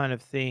that kind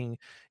of thing,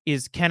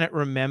 is can it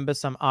remember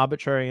some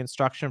arbitrary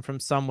instruction from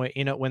somewhere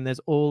in it when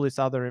there's all this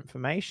other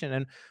information?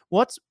 And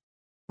what's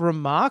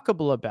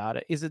remarkable about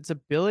it is its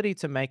ability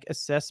to make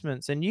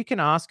assessments, and you can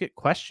ask it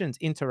questions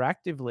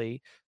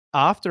interactively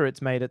after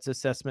it's made its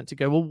assessment to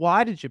go, well,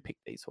 why did you pick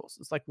these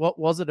horses? Like, what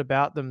was it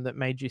about them that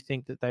made you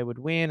think that they would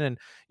win? And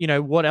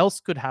what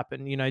else could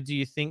happen? Do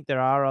you think there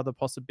are other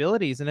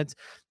possibilities? And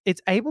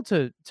it's able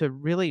to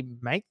really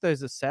make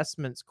those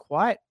assessments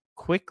quite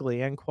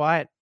quickly and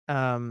quite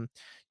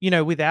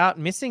without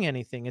missing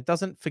anything. It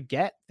doesn't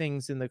forget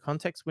things in the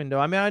context window.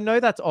 I mean, I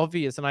know that's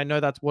obvious and I know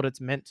that's what it's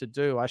meant to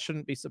do. I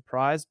shouldn't be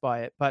surprised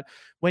by it. But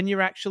when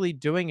you're actually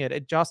doing it,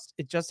 it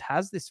just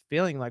has this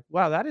feeling like,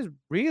 wow, that is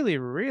really,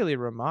 really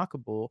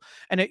remarkable.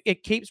 And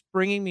it keeps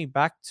bringing me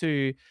back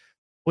to,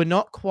 we're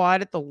not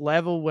quite at the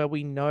level where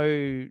we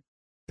know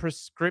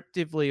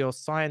prescriptively or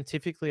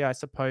scientifically, I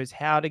suppose,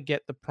 how to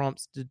get the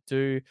prompts to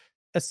do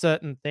a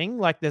certain thing.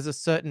 Like there's a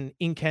certain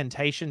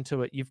incantation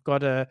to it. You've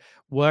got to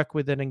work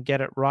with it and get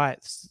it right.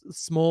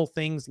 Small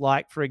things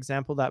like, for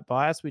example, that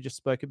bias we just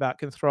spoke about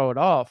can throw it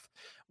off.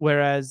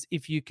 Whereas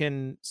if you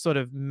can sort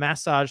of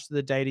massage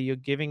the data you're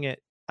giving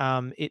it,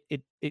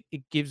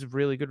 it gives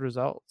really good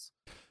results.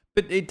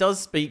 But it does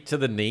speak to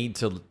the need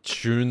to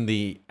tune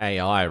the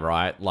AI,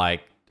 right?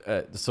 Like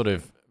sort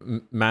of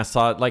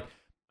massage. Like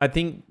I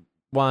think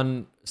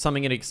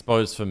something it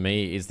exposed for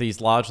me is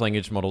these large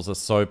language models are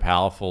so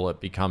powerful at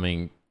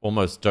becoming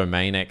almost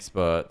domain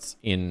experts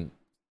in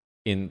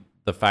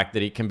the fact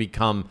that it can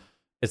become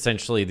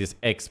essentially this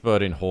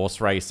expert in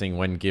horse racing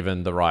when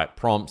given the right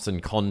prompts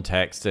and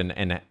context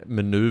and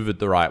maneuvered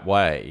the right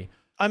way.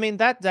 I mean,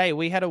 that day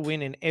we had a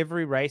win in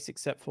every race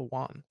except for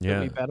one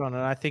that we bet on,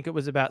 and I think it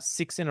was about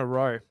 6 in a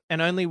row,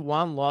 and only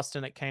one lost,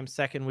 and it came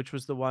second, which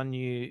was the one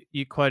you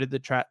quoted the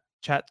chat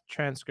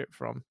transcript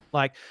from.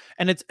 Like,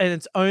 and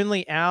it's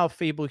only our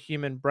feeble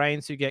human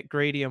brains who get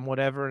greedy and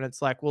whatever, and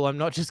it's like, well, I'm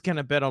not just going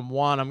to bet on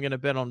one, I'm going to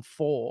bet on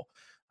 4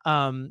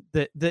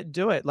 that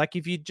do it. Like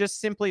if you just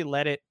simply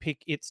let it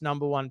pick its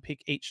number one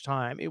pick each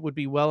time, it would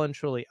be well and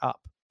truly up,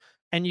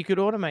 and you could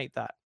automate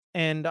that.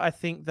 And I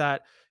think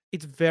that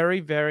it's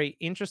very, very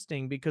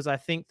interesting, because I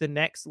think the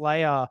next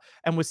layer,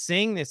 and we're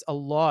seeing this a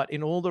lot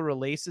in all the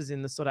releases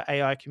in the sort of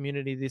AI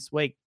community this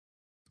week,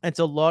 it's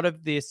a lot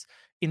of this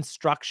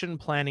instruction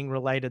planning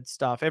related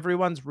stuff.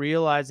 Everyone's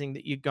realizing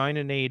that you're going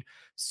to need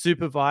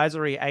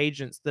supervisory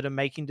agents that are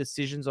making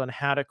decisions on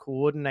how to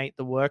coordinate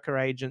the worker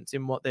agents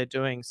in what they're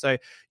doing. So,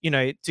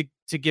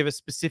 to give a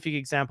specific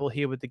example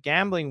here with the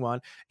gambling one,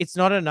 it's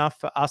not enough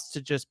for us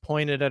to just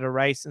point it at a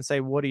race and say,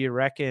 what do you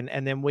reckon?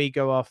 And then we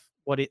go off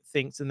what it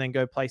thinks and then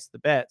go place the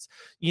bets.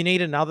 You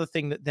need another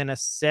thing that then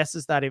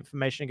assesses that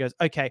information and goes,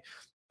 okay,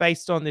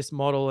 based on this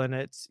model and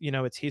its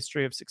its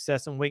history of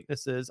success and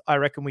weaknesses, I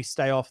reckon we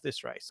stay off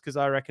this race because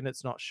I reckon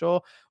it's not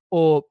sure.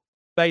 Or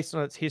based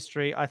on its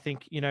history, I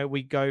think,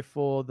 we go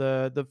for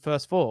the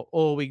first four,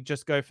 or we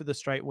just go for the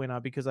straight winner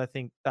because I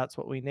think that's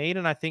what we need.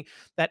 And I think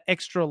that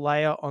extra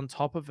layer on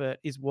top of it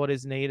is what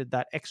is needed,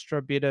 that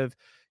extra bit of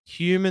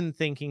human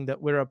thinking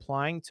that we're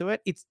applying to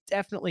it. It's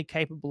definitely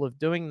capable of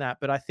doing that,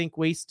 but I think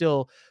we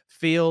still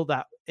feel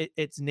that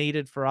it's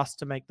needed for us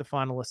to make the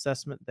final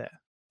assessment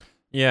there.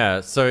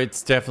 Yeah, so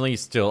it's definitely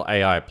still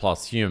AI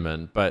plus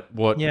human, but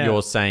what Yeah.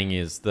 you're saying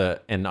is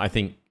that, and I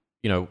think,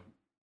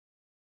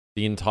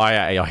 the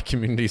entire AI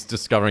community is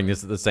discovering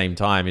this at the same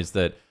time, is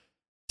that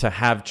to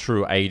have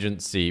true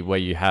agency where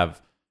you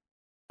have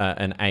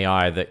an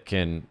AI that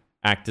can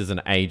act as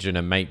an agent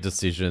and make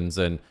decisions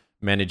and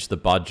manage the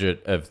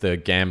budget of the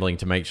gambling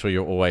to make sure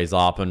you're always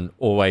up and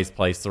always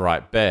place the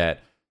right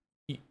bet.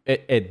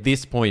 At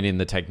this point in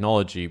the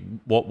technology,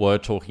 what we're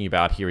talking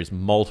about here is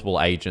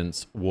multiple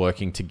agents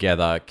working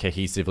together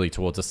cohesively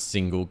towards a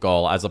single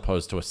goal as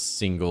opposed to a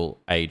single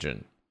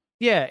agent.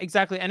 Yeah,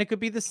 exactly. And it could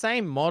be the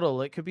same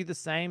model, it could be the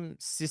same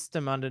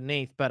system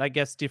underneath, but I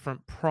guess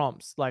different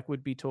prompts like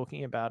we'd be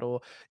talking about.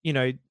 Or,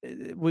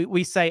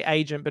 we say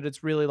agent, but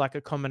it's really like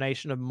a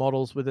combination of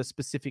models with a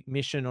specific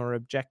mission or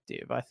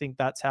objective. I think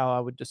that's how I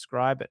would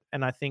describe it.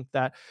 And I think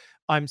that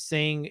I'm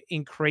seeing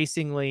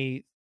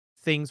increasingly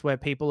things where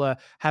people are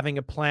having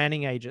a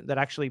planning agent that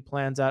actually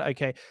plans out,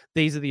 okay,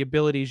 these are the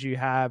abilities you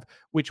have,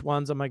 which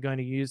ones am I going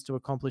to use to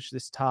accomplish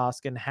this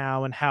task, and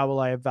how will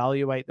I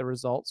evaluate the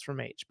results from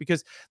each.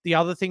 Because the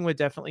other thing we're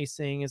definitely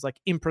seeing is like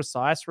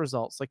imprecise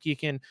results. Like you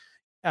can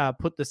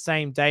put the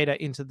same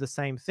data into the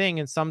same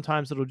thing, and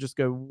sometimes it'll just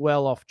go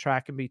well off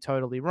track and be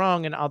totally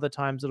wrong, and other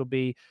times it'll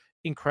be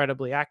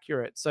incredibly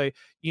accurate. So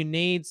you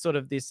need sort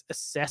of this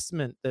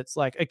assessment that's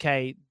like,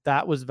 okay,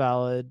 that was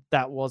valid,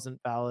 that wasn't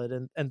valid,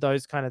 and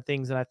those kind of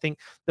things. And I think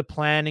the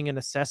planning and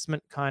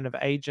assessment kind of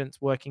agents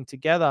working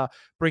together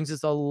brings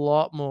us a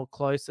lot more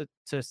closer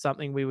to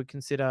something we would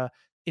consider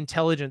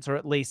intelligence, or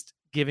at least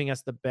giving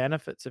us the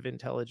benefits of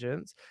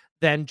intelligence,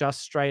 than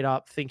just straight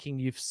up thinking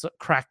you've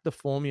cracked the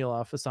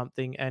formula for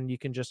something and you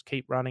can just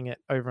keep running it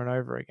over and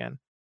over again.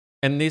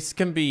 And this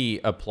can be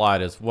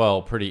applied as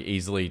well pretty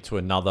easily to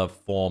another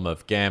form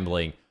of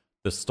gambling,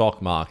 the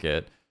stock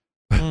market,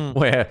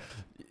 where,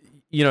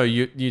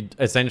 you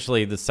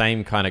essentially the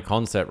same kind of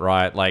concept,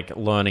 right? Like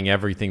learning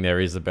everything there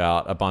is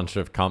about a bunch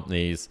of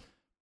companies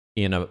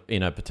in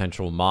a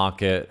potential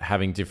market,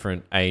 having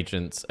different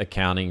agents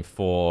accounting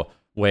for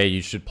where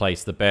you should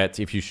place the bets,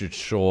 if you should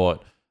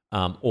short,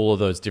 all of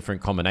those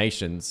different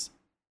combinations.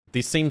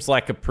 This seems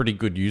like a pretty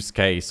good use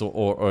case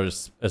or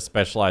a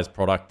specialized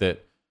product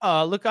that...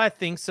 Look, I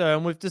think so,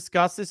 and we've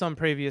discussed this on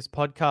previous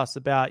podcasts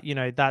about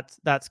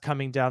that's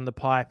coming down the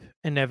pipe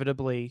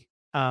inevitably.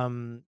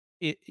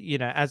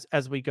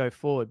 As we go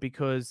forward,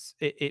 because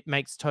it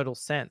makes total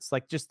sense.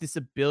 Like just this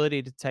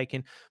ability to take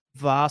in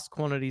vast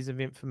quantities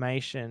of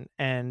information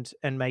and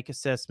make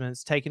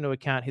assessments, take into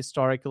account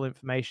historical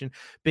information,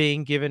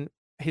 being given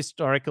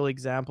historical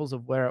examples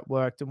of where it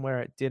worked and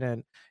where it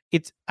didn't.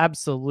 It's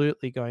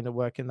absolutely going to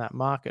work in that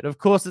market. Of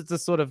course, it's a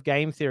sort of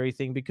game theory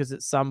thing, because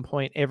at some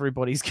point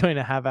everybody's going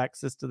to have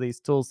access to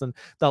these tools and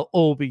they'll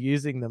all be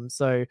using them.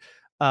 So,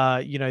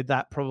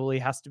 that probably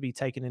has to be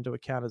taken into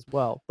account as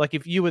well. Like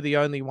if you were the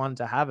only one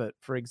to have it,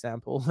 for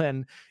example,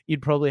 then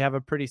you'd probably have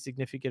a pretty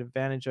significant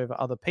advantage over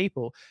other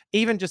people,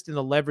 even just in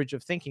the leverage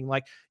of thinking.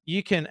 Like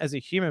you can, as a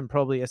human,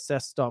 probably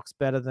assess stocks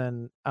better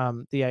than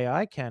the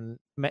AI can,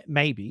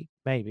 maybe,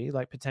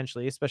 like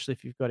potentially, especially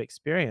if you've got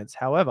experience.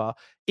 However,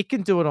 it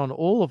can do it on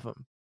all of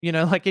them.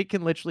 Like it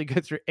can literally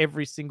go through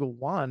every single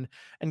one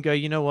and go,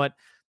 you know what?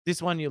 This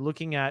one you're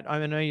looking at,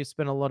 I know you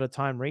spent a lot of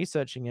time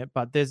researching it,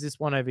 but there's this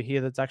one over here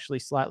that's actually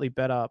slightly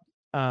better,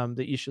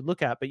 that you should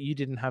look at, but you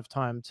didn't have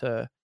time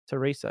to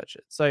research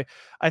it. So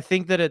I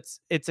think that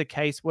it's a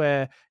case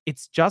where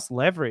it's just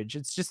leverage.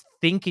 It's just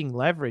thinking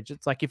leverage.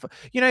 It's like, if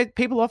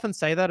people often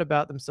say that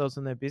about themselves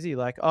when they're busy,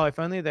 like, oh, if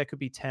only there could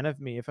be 10 of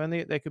me, if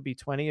only there could be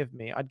 20 of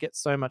me, I'd get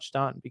so much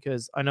done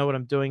because I know what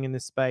I'm doing in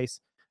this space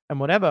and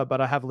whatever,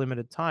 but I have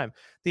limited time.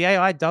 The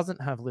AI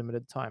doesn't have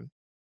limited time.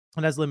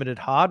 It has limited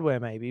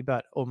hardware maybe,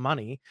 or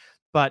money,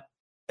 but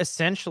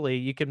essentially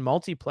you can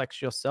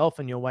multiplex yourself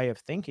and your way of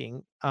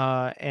thinking,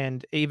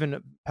 and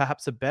even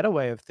perhaps a better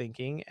way of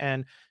thinking,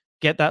 and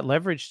get that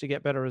leverage to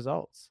get better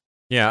results.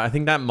 Yeah, I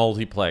think that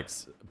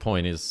multiplex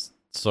point is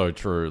so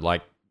true.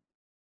 Like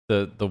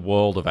the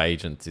world of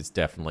agents is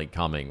definitely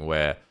coming,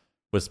 where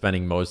we're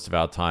spending most of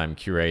our time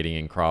curating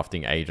and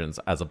crafting agents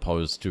as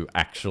opposed to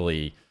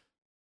actually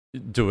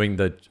doing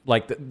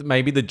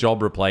maybe the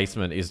job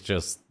replacement is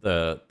just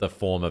the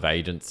form of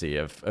agency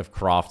of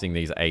crafting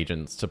these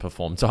agents to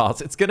perform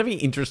tasks. It's going to be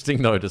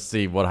interesting though to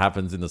see what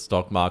happens in the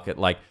stock market.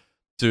 Like,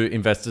 do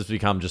investors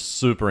become just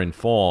super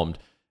informed?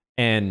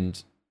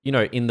 And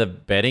in the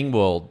betting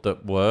world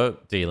that we're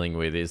dealing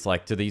with, is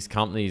like, do these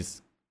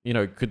companies,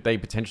 could they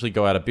potentially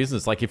go out of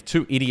business? Like if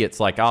two idiots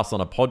like us on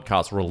a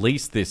podcast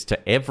release this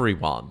to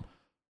everyone,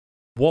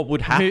 what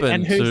would happen?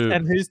 And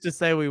who's to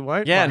say we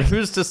won't? Yeah, and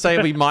who's to say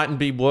we mightn't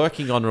be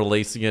working on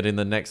releasing it in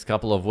the next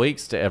couple of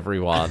weeks to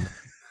everyone?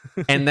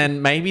 And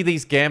then maybe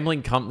these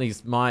gambling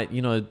companies might,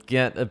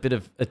 get a bit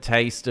of a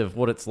taste of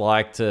what it's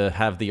like to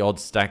have the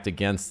odds stacked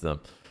against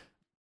them.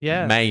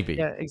 Yeah. Maybe.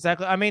 Yeah,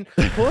 exactly. I mean,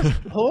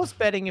 horse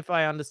betting, if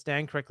I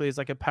understand correctly, is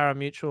like a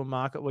pari-mutuel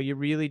market where you're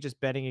really just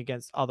betting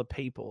against other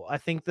people. I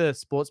think the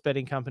sports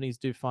betting companies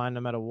do fine no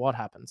matter what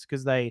happens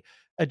because they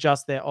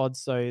adjust their odds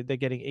so they're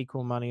getting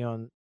equal money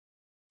on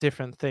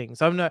different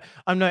things. I'm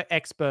no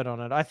expert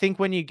on it. I think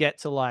when you get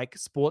to like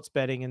sports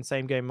betting and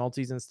same game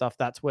multis and stuff,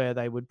 that's where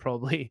they would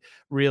probably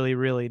really,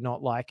 really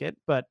not like it.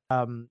 But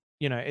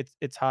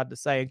it's hard to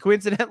say. And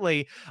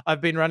coincidentally, I've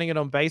been running it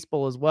on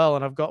baseball as well,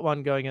 and I've got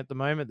one going at the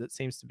moment that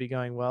seems to be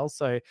going well.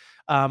 So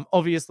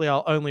obviously,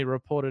 I'll only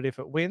report it if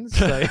it wins.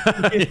 So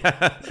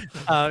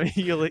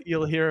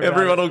you'll hear about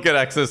Everyone will get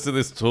access to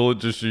this tool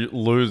and just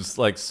lose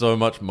like so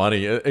much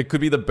money. It could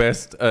be the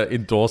best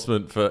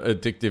endorsement for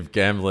addictive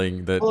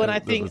gambling that. Well, and I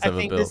think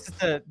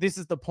this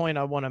is the point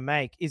I want to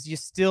make is you're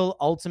still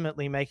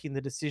ultimately making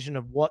the decision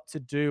of what to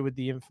do with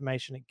the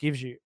information it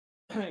gives you.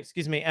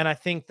 Excuse me. And I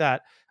think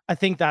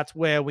that's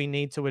where we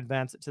need to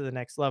advance it to the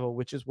next level,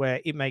 which is where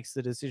it makes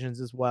the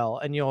decisions as well.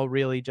 And you're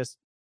really just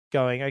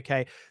going,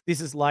 okay, this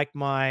is like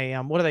my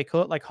what do they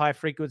call it? Like high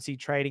frequency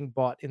trading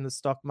bot in the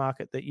stock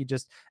market that you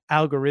just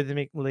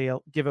algorithmically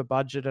give a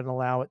budget and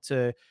allow it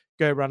to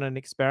go run an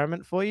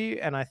experiment for you.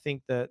 And I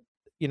think that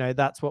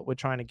that's what we're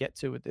trying to get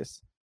to with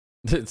this.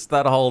 It's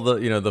that whole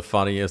the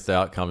funniest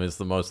outcome is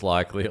the most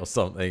likely or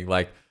something.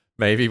 Like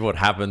maybe what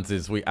happens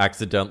is we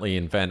accidentally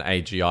invent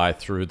AGI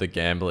through the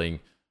gambling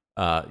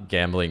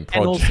project,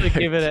 and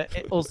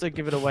also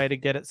give it a way to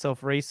get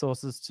itself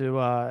resources to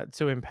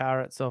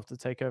empower itself to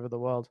take over the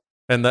world.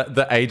 And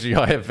the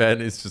AGI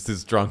event is just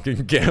this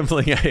drunken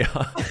gambling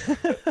AI.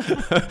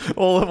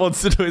 All it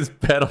wants to do is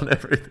bet on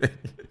everything.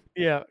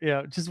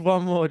 Yeah. Just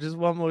one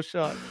more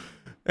shot.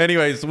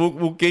 Anyways,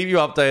 we'll keep you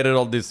updated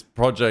on this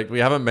project. We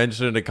haven't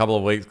mentioned it in a couple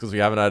of weeks because we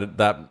haven't had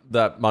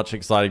that much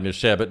exciting to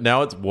share, but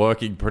now it's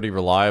working pretty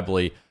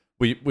reliably.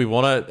 We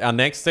want to, our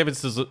next step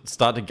is to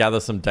start to gather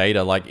some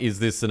data. Like, is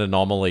this an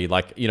anomaly?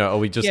 Like, are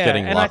we just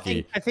getting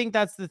lucky? I think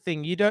that's the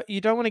thing. You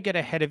don't want to get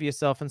ahead of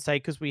yourself and say,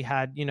 because we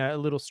had, a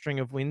little string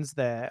of wins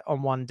there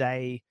on one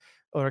day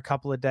or a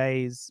couple of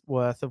days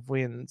worth of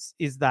wins.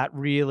 Is that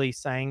really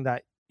saying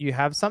that you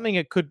have something?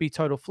 It could be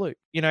total fluke,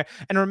 and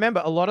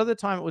remember, a lot of the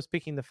time it was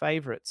picking the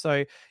favorite.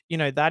 So,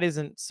 that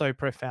isn't so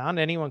profound.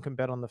 Anyone can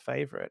bet on the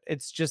favorite.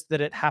 It's just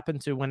that it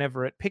happened to,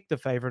 whenever it picked the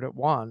favorite, it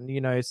won,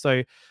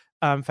 so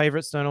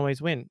favorites don't always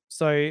win.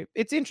 So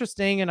it's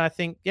interesting. And I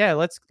think,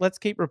 let's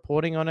keep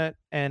reporting on it.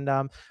 And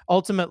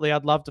ultimately,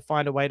 I'd love to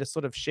find a way to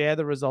sort of share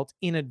the results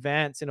in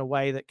advance in a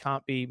way that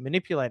can't be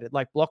manipulated,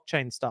 like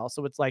blockchain style.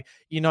 So it's like,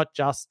 you're not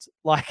just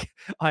like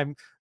I'm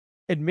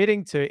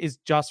admitting to is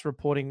just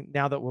reporting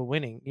now that we're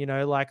winning.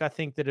 Like I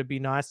think that it'd be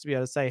nice to be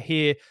able to say,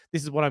 here,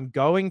 this is what I'm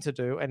going to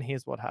do, and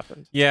here's what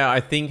happened. Yeah,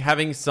 I think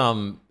having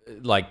some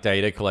like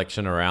data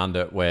collection around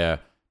it where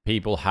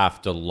people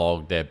have to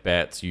log their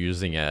bets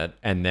using it,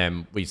 and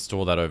then we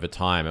store that over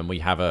time, and we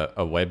have a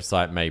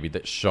website maybe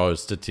that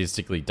shows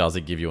statistically does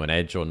it give you an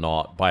edge or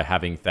not by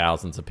having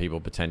thousands of people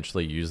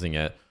potentially using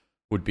it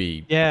would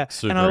be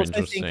super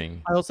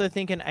interesting. I also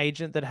think an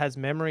agent that has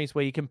memories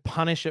where you can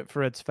punish it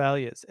for its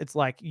failures. It's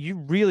like, you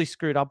really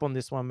screwed up on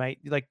this one, mate.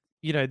 Like,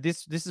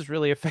 this has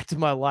really affected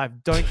my life.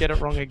 Don't get it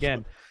wrong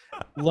again.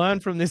 Learn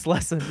from this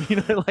lesson.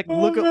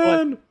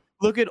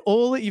 Look at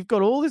all that you've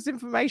got, all this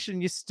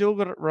information, you still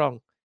got it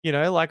wrong.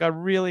 Like, I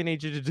really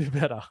need you to do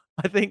better.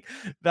 I think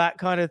that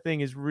kind of thing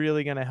is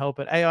really going to help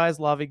it. AIs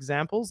love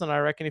examples, and I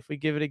reckon if we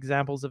give it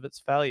examples of its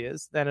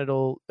failures, then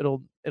it'll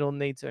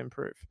need to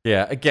improve.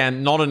 Yeah,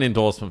 again, not an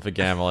endorsement for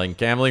gambling.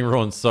 Gambling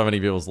ruins so many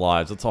people's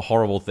lives. It's a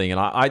horrible thing, and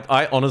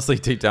I honestly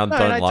deep down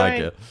don't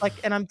like it. Like,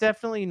 and I'm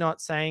definitely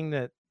not saying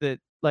that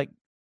like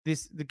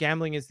the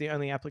gambling is the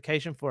only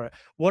application for it.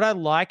 What I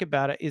like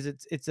about it is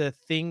it's a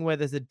thing where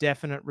there's a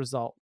definite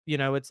result.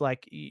 It's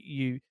like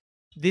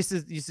this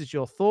is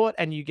your thought,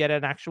 and you get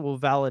an actual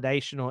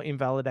validation or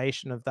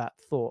invalidation of that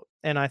thought.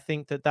 And I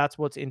think that that's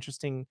what's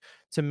interesting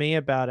to me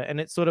about it. And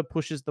it sort of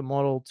pushes the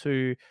model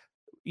to,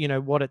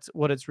 what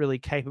it's really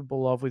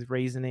capable of with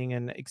reasoning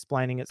and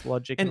explaining its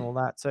logic and all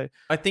that. So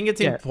I think it's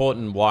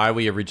important why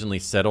we originally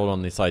settled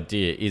on this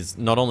idea is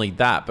not only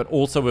that, but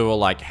also we were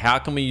like, how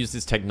can we use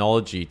this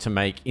technology to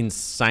make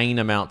insane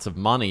amounts of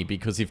money?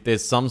 Because if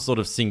there's some sort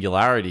of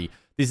singularity,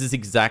 this is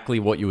exactly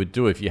what you would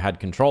do if you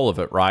had control of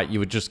it, right? You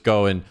would just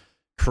go and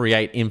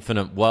create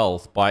infinite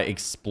wealth by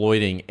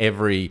exploiting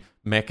every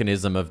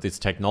mechanism of this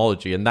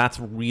technology. And that's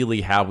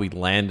really how we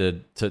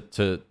landed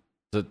to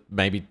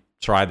maybe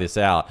try this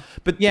out.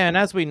 But and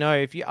as we know,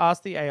 if you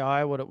ask the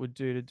AI what it would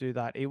do to do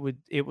that, it would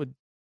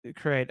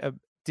create a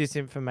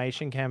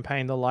disinformation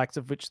campaign the likes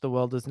of which the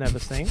world has never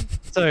seen.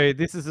 So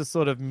this is a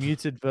sort of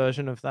muted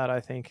version of that, I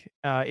think.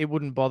 It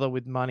wouldn't bother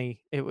with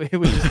money. It would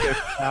just go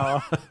for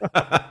power.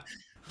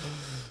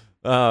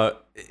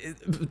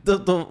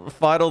 The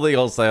final thing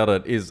I'll say on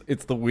it is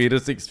it's the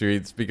weirdest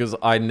experience because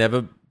I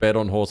never bet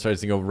on horse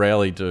racing or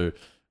rarely do.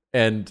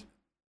 And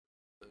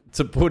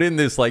to put in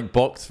this like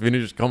box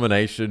finish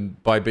combination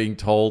by being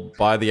told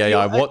by the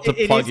AI what to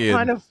plug in. It is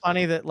kind of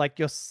funny that like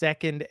your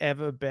second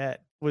ever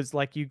bet was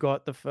like you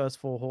got the first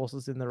 4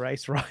 horses in the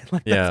race right.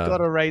 Like that's got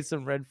to raise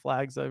some red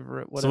flags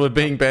over it. So we're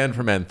being banned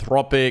from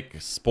Anthropic,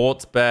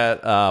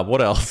 Sportsbet.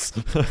 What else?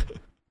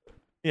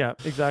 Yeah,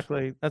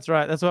 exactly. That's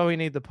right. That's why we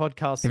need the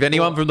podcast. If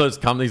anyone from those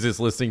companies is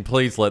listening,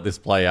 please let this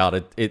play out.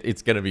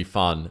 It's going to be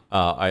fun.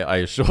 I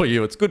assure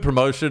you, it's good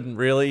promotion,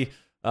 really.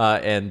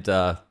 And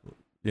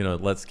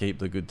let's keep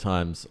the good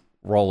times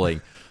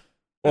rolling.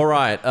 All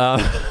right.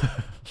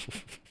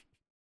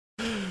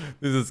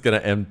 This is going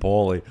to end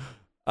poorly.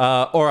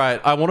 All right.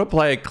 I want to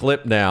play a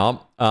clip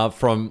now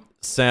from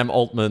Sam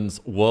Altman's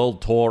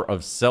World Tour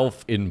of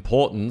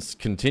Self-Importance.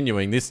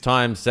 Continuing. This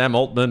time, Sam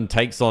Altman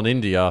takes on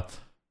India.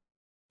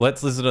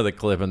 Let's listen to the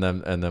clip and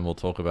then we'll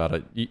talk about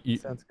it.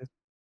 Sounds good.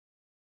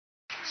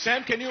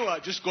 Sam, can you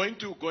just going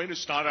to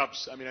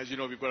startups? I mean, as you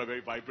know, we've got a very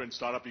vibrant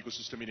startup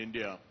ecosystem in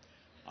India.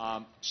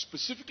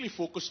 Specifically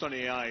focused on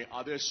AI,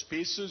 are there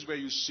spaces where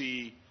you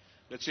see,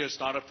 let's say, a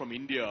startup from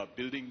India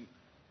building,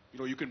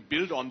 you can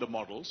build on the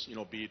models,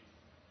 be it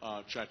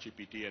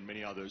ChatGPT and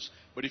many others.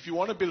 But if you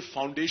want to build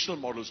foundational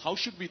models, how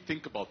should we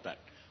think about that?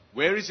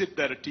 Where is it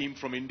that a team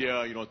from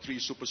India, 3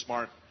 super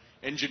smart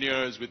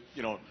engineers with,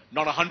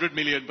 not 100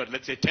 million, but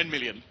let's say 10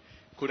 million,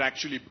 could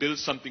actually build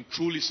something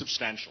truly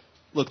substantial?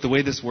 Look, the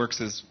way this works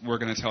is we're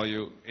going to tell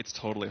you it's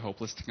totally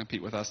hopeless to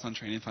compete with us on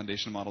training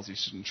foundation models. You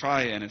shouldn't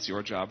try, and it's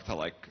your job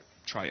to,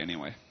 try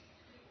anyway.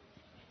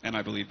 And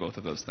I believe both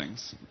of those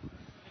things.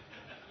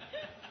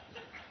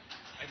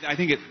 I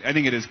think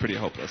it is pretty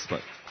hopeless,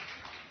 but...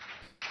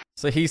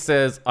 So he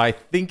says, I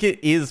think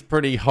it is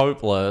pretty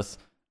hopeless.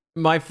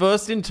 My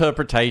first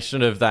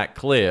interpretation of that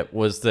clip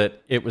was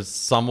that it was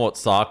somewhat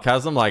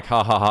sarcasm, like,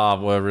 ha ha ha,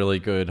 we're really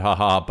good, ha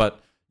ha, but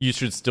you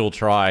should still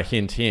try,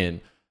 hint,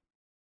 hint.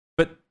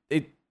 But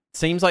it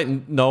seems like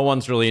no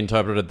one's really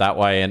interpreted it that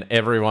way, and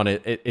everyone,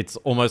 it's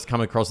almost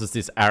come across as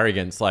this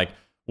arrogance, like,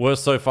 we're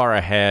so far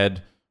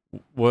ahead,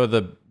 we're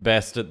the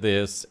best at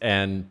this,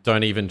 and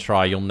don't even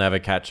try, you'll never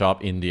catch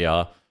up,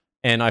 India.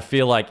 And I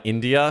feel like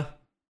India,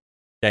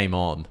 game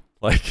on.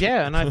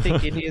 Yeah, and I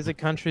think India is a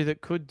country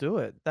that could do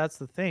it. That's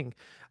the thing.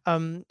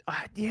 I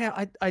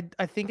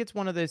think it's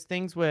one of those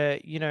things where,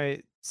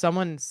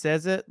 someone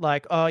says it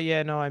like, oh,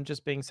 yeah, no, I'm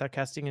just being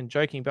sarcastic and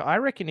joking. But I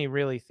reckon he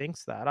really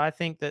thinks that. I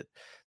think that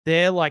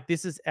they're like,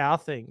 this is our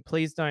thing.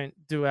 Please don't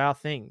do our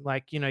thing.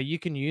 Like, you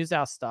can use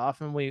our stuff.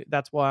 And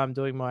that's why I'm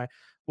doing my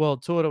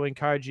world tour to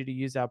encourage you to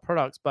use our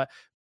products. But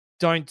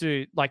don't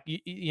do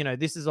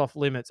this is off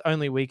limits.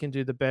 Only we can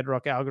do the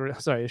Bedrock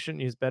algorithm. Sorry, I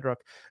shouldn't use Bedrock.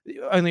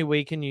 Only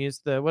we can use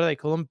the, what do they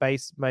call them?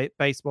 Base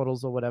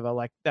models or whatever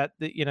like that.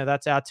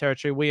 That's our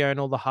territory. We own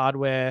all the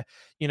hardware.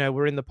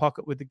 We're in the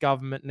pocket with the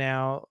government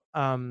now.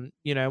 And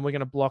we're going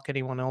to block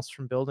anyone else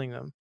from building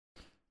them.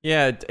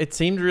 Yeah, it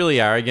seemed really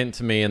arrogant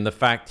to me. And the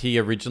fact he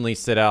originally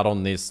set out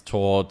on this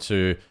tour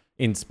to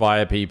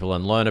inspire people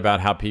and learn about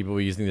how people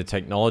were using the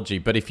technology.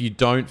 But if you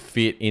don't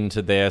fit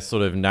into their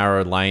sort of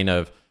narrow lane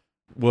of,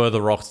 we're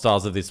the rock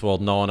stars of this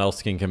world, no one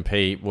else can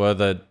compete, we're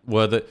the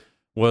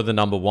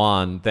number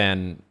one,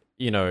 then,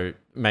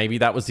 maybe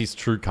that was his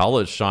true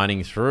colors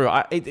shining through.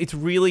 It's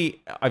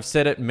really, I've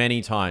said it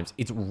many times,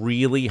 it's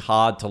really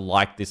hard to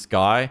like this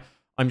guy.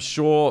 I'm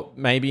sure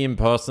maybe in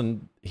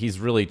person he's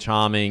really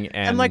charming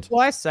and like,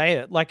 why say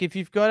it? Like, if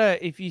you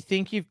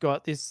think you've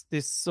got this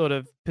sort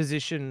of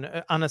position,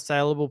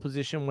 unassailable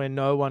position where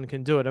no one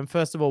can do it, and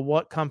first of all,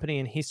 what company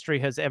in history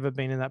has ever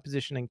been in that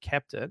position and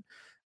kept it?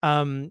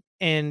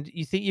 And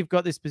you think you've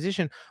got this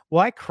position,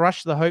 why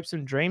crush the hopes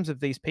and dreams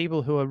of these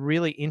people who are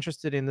really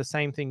interested in the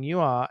same thing you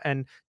are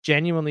and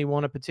genuinely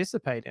want to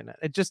participate in it?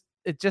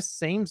 It just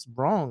seems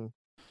wrong.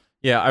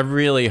 Yeah, I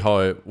really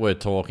hope we're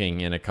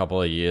talking in a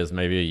couple of years,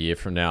 maybe a year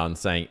from now, and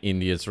saying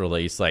India's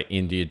released like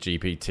India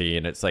GPT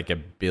and it's like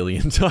 1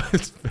 billion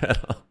times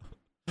better.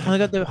 They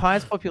got the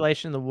highest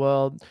population in the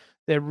world.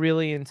 They're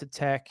really into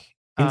tech.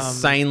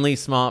 Insanely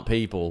smart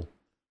people.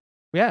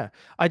 Yeah,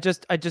 I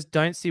just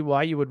don't see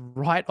why you would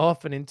write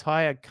off an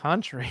entire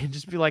country and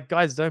just be like,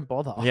 guys, don't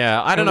bother.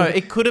 Yeah, I don't know.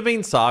 It could have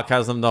been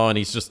sarcasm though, and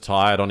he's just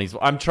tired on his...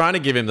 I'm trying to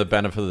give him the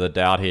benefit of the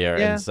doubt here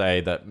and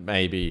say that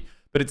maybe...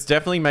 But it's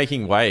definitely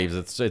making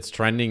waves. It's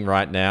trending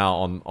right now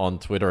on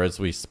Twitter as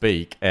we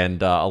speak,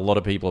 and a lot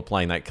of people are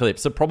playing that clip.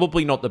 So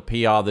probably not the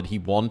PR that he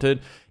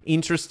wanted.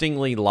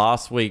 Interestingly,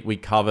 last week we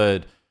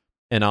covered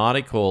an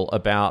article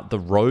about the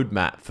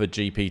roadmap for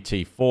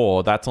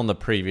GPT-4. That's on the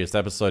previous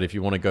episode. If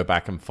you want to go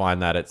back and find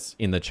that, it's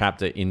in the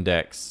chapter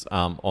index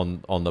on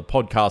the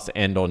podcast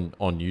and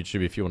on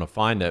YouTube if you want to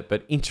find it.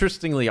 But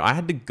interestingly, I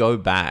had to go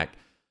back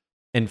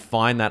and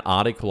find that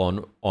article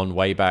on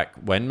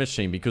Wayback When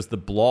Machine because the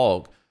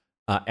blog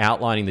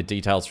outlining the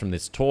details from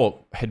this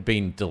talk had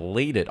been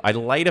deleted. I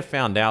later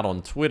found out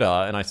on Twitter,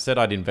 and I said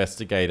I'd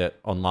investigate it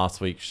on last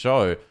week's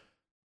show,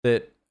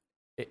 that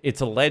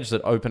it's alleged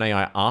that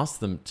OpenAI asked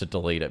them to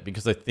delete it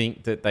because I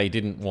think that they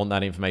didn't want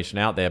that information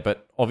out there.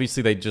 But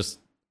obviously they just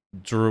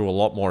drew a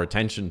lot more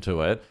attention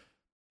to it.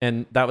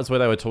 And that was where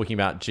they were talking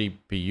about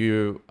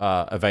GPU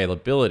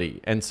availability.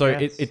 And so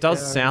it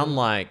does sound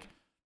like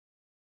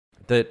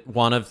that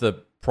one of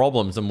the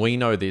problems, and we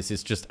know this,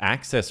 is just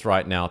access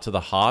right now to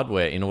the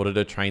hardware in order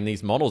to train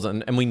these models.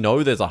 And we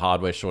know there's a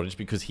hardware shortage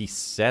because he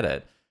said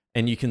it.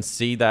 And you can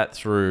see that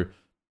through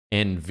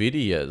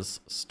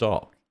NVIDIA's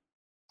stock.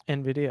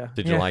 NVIDIA.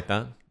 Did you like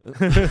that?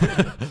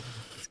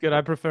 It's good.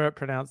 I prefer it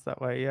pronounced that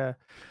way. Yeah.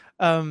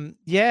 And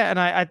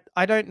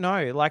I don't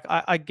know. Like,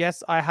 I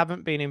guess I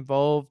haven't been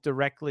involved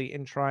directly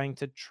in trying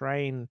to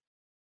train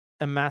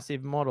a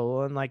massive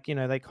model, and like,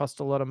 they cost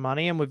a lot of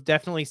money, and we've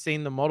definitely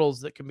seen the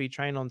models that can be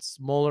trained on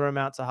smaller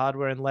amounts of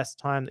hardware in less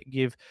time that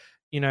give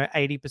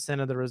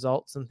 80% of the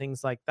results and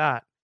things like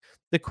that.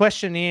 The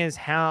question is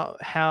how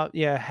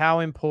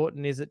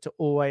important is it to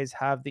always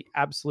have the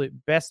absolute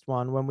best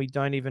one when we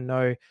don't even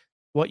know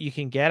what you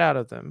can get out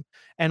of them?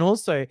 And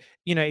also,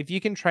 if you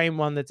can train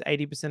one that's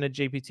 80% of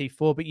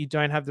GPT-4, but you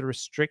don't have the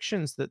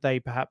restrictions that they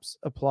perhaps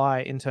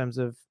apply in terms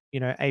of,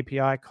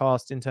 API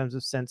cost, in terms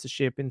of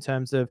censorship, in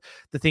terms of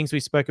the things we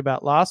spoke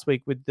about last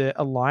week with the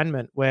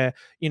alignment, where,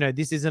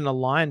 this isn't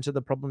aligned to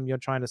the problem you're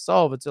trying to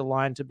solve. It's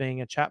aligned to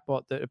being a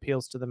chatbot that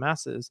appeals to the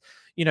masses.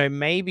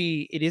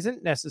 Maybe it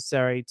isn't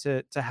necessary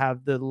to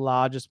have the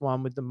largest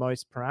one with the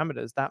most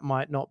parameters. That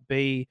might not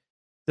be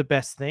the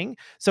best thing.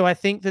 So I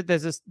think that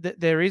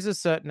there is a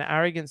certain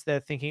arrogance there,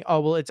 thinking, oh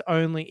well, it's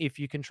only if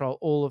you control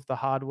all of the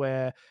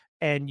hardware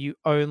and you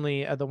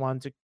only are the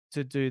one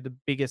to do the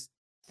biggest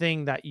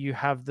thing that you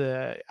have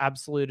the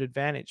absolute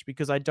advantage.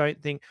 Because I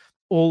don't think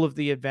all of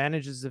the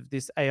advantages of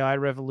this AI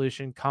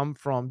revolution come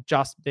from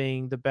just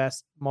being the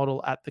best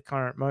model at the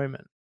current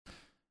moment.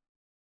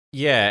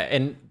 Yeah,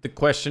 and the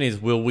question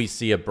is, will we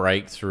see a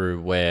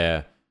breakthrough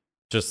where,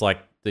 just like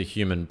the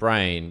human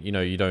brain,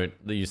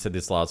 you said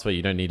this last week,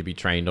 you don't need to be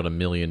trained on 1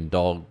 million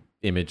dog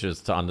images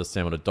to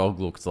understand what a dog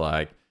looks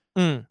like.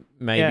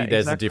 Maybe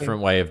there's a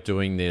different way of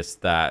doing this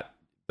that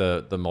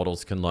the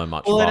models can learn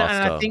much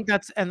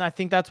faster. And I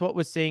think that's what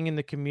we're seeing in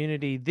the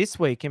community this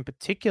week in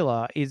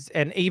particular,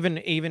 and even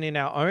in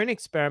our own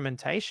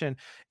experimentation,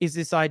 is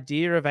this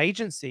idea of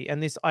agency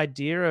and this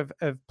idea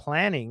of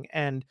planning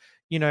and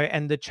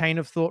and the chain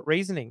of thought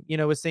reasoning.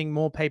 We're seeing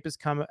more papers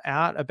come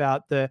out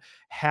about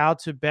how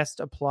to best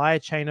apply a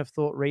chain of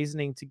thought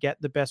reasoning to get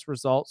the best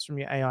results from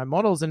your AI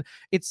models. And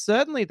it's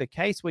certainly the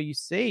case where you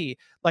see,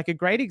 like, a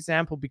great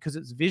example, because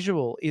it's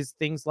visual, is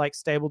things like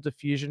Stable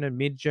Diffusion and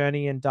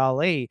Midjourney and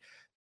DALL-E.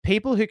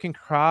 People who can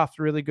craft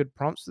really good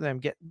prompts for them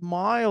get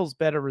miles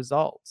better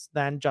results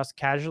than just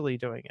casually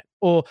doing it.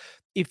 Or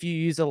if you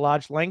use a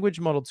large language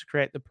model to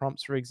create the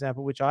prompts, for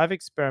example, which I've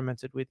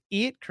experimented with,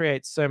 it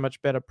creates so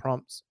much better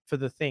prompts for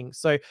the thing.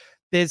 So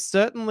there's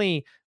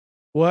certainly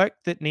work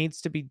that needs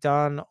to be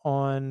done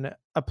on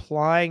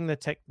applying the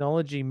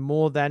technology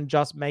more than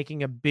just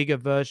making a bigger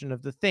version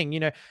of the thing.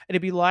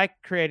 It'd be like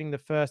creating the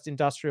first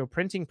industrial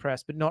printing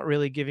press, but not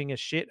really giving a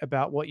shit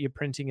about what you're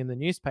printing in the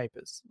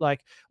newspapers,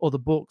 like, or the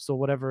books or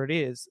whatever it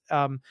is.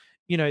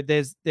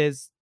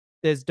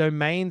 There's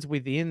domains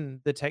within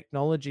the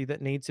technology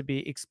that need to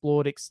be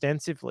explored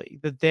extensively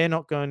that they're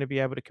not going to be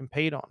able to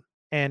compete on.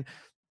 And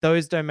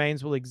those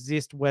domains will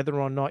exist whether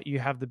or not you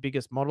have the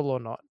biggest model or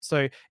not.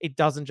 So it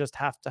doesn't just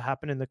have to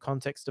happen in the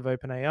context of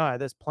OpenAI.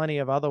 There's plenty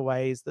of other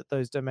ways that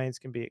those domains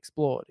can be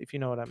explored, if you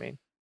know what I mean.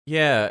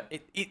 Yeah,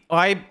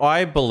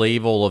 I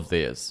believe all of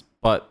this,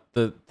 but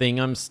the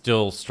thing I'm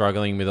still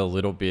struggling with a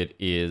little bit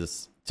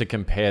is to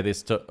compare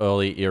this to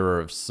early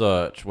era of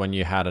search, when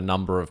you had a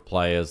number of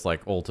players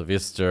like Alta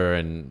Vista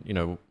and,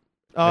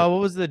 what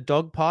was the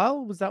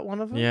Dogpile? Was that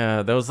one of them?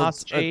 Yeah, there was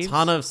a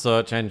ton of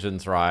search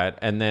engines, right?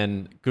 And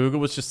then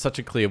Google was just such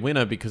a clear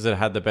winner because it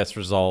had the best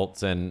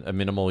results and a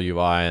minimal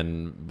UI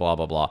and blah,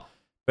 blah, blah.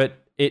 But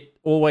it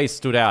always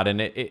stood out, and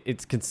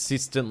it's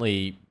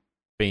consistently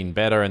been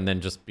better and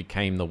then just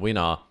became the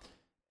winner.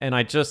 And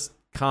I just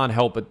can't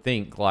help but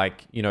think,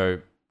 like,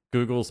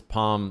 Google's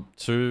Palm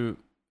 2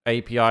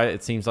 API,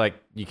 it seems like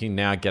you can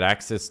now get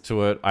access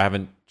to it. I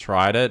haven't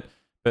tried it,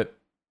 but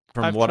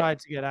I've tried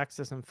to get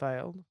access and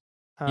failed.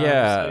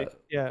 Yeah.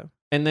 Yeah.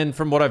 And then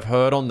from what I've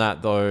heard on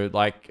that, though,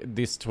 like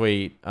this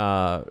tweet,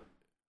 I'll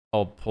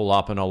pull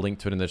up and I'll link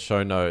to it in the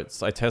show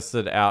notes. I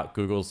tested out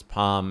Google's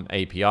Palm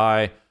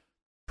API.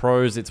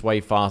 Pros, it's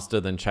way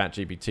faster than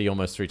ChatGPT,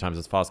 almost 3 times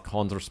as fast.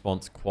 Cons,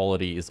 response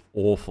quality is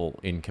awful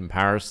in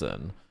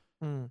comparison.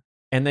 And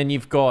then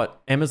you've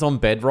got Amazon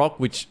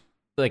Bedrock, which,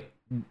 like,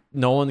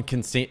 no one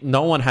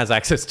has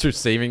access to,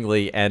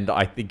 seemingly, and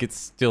I think it's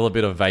still a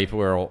bit of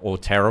vaporware or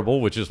terrible,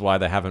 which is why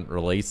they haven't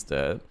released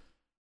it.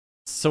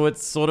 So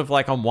it's sort of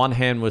like, on one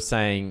hand, we're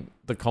saying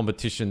the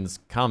competition's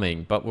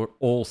coming, but we're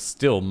all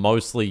still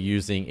mostly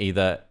using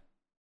either,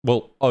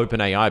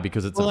 OpenAI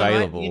because it's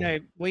available.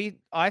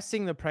 I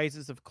sing the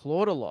praises of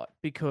Claude a lot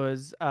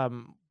because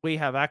we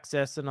have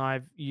access and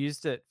I've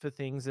used it for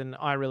things and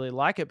I really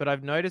like it. But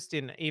I've noticed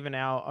in even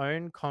our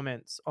own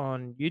comments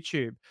on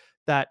YouTube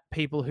that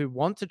people who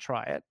want to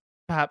try it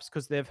perhaps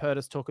because they've heard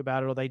us talk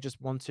about it or they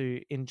just want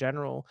to in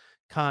general,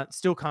 can't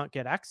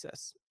get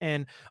access.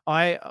 And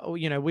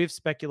we've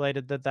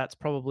speculated that that's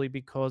probably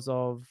because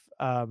of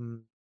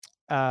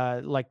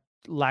like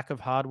lack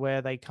of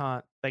hardware. They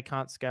can't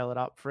scale it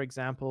up, for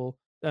example.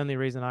 The only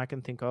reason I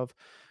can think of.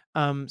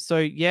 So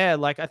yeah,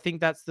 like I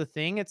think that's the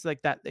thing. It's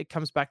like that it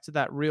comes back to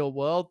that real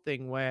world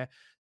thing where,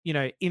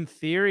 in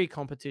theory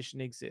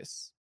competition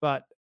exists,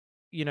 but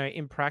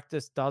in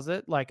practice, does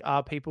it? Like,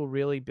 are people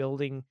really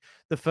building?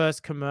 The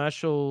first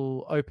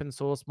commercial open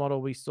source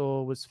model we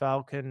saw was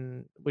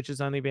Falcon, which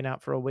has only been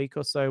out for a week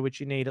or so, which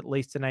you need at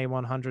least an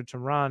A100 to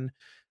run.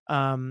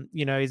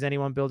 Is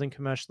anyone building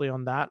commercially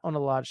on that on a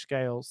large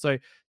scale? So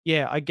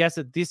yeah, I guess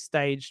at this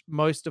stage,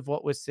 most of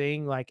what we're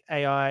seeing, like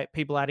AI,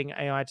 people adding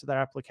AI to their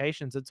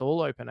applications, it's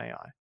all open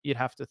AI. You'd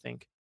have to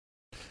think.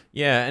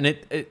 Yeah, and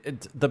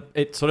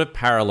it sort of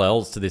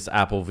parallels to this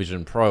Apple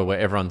Vision Pro where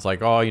everyone's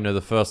like, oh,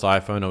 the first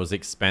iPhone, it was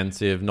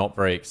expensive, not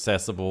very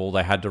accessible.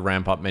 They had to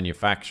ramp up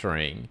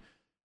manufacturing.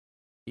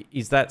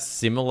 Is that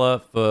similar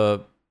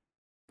for,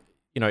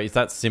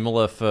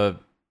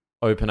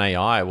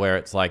 OpenAI, where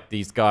it's like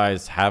these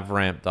guys have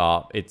ramped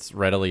up, it's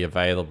readily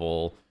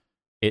available,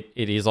 it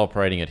is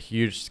operating at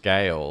huge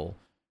scale,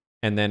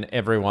 and then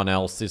everyone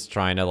else is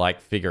trying to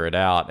like figure it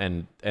out,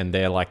 and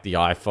they're like the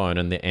iPhone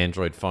and the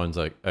Android phones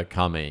are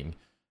coming.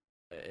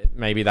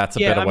 Maybe that's a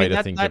better way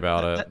to think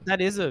about it.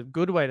 That is a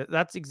good way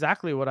that's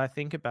exactly what I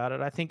think about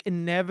it. I think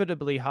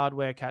inevitably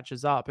hardware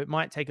catches up. It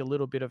might take a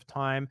little bit of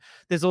time.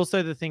 There's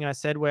also the thing I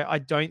said where I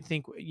don't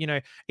think,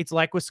 it's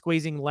like we're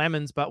squeezing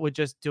lemons, but we're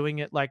just doing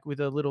it like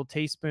with a little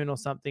teaspoon or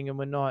something, and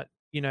we're not,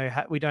 we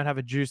don't have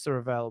a juicer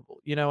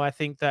available. I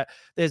think that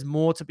there's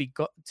more to be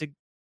got to.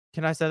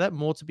 Can I say that?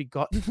 More to be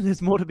gotten?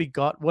 There's more to be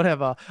got.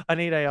 Whatever. I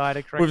need AI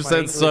to correct. We've said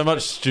English, so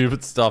much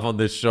stupid stuff on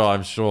this show.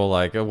 I'm sure,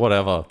 like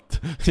whatever.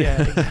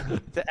 Yeah,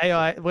 exactly. The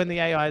AI, when the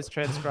AI is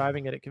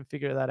transcribing it, it can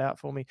figure that out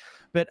for me.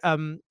 But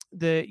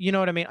you know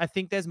what I mean? I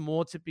think there's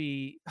more to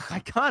be. I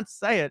can't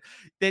say it.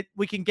 That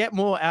we can get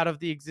more out of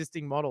the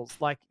existing models,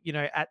 like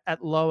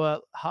at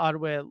lower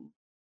hardware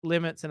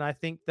limits. And I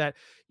think that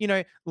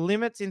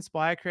limits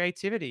inspire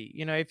creativity.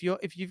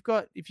 If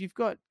you've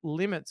got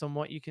limits on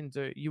what you can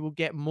do, you will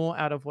get more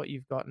out of what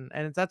you've gotten.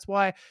 And that's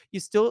why you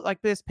still, like,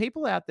 there's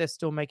people out there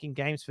still making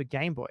games for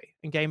Game Boy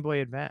and Game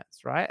Boy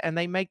Advance, right? And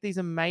they make these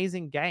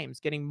amazing games,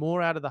 getting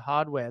more out of the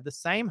hardware, the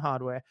same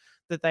hardware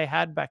that they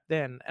had back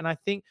then. And I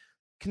think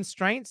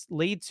constraints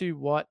lead to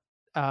what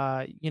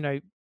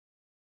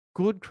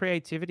good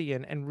creativity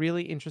and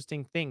really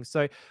interesting things.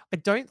 So I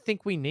don't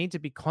think we need to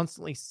be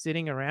constantly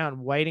sitting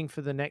around waiting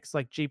for the next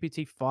like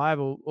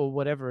GPT-5 or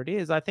whatever it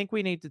is. I think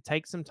we need to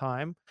take some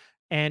time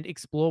and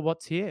explore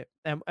what's here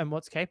and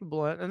what's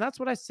capable. And that's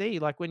what I see.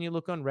 Like when you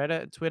look on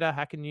Reddit, Twitter,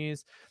 Hacker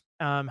News,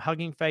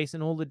 Hugging Face,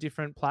 and all the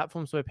different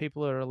platforms where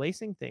people are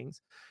releasing things,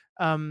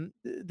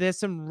 there's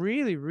some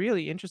really,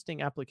 really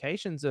interesting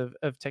applications of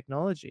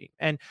technology.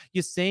 And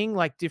you're seeing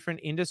like different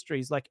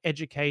industries like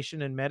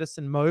education and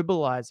medicine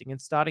mobilizing and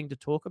starting to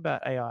talk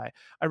about AI.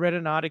 I read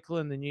an article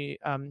in the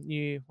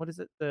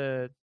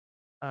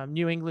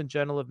New England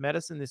Journal of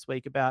Medicine this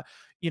week about,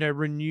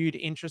 renewed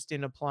interest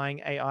in applying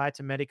AI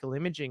to medical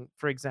imaging,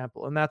 for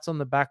example. And that's on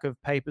the back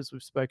of papers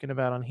we've spoken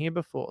about on here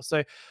before.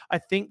 So I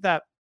think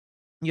that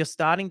you're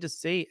starting to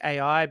see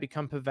AI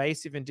become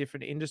pervasive in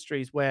different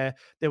industries where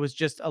there was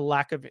just a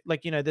lack of,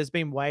 like, there's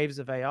been waves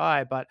of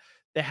AI, but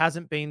there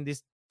hasn't been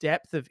this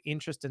depth of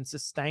interest and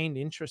sustained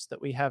interest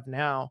that we have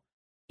now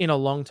in a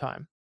long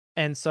time.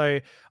 And so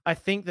I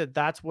think that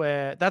that's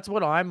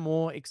what I'm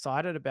more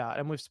excited about.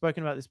 And we've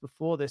spoken about this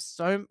before. There's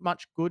so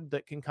much good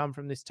that can come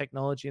from this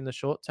technology in the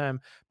short term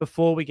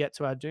before we get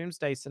to our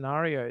doomsday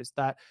scenarios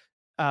that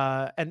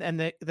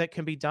that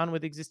can be done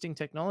with existing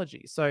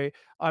technology. So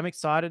I'm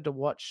excited to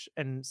watch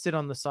and sit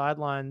on the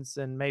sidelines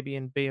and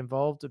be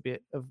involved a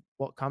bit of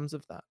what comes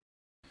of that.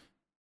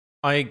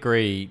 I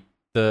agree.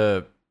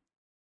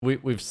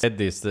 We've said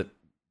this, that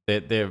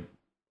there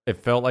it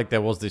felt like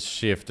there was this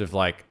shift of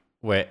like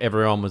where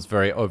everyone was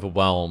very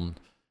overwhelmed.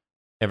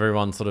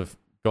 Everyone sort of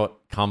got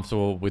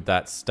comfortable with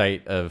that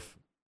state of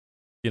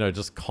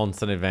just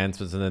constant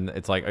advancements, and then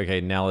it's like,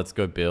 okay, now let's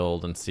go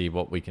build and see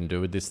what we can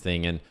do with this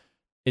thing. And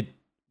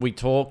we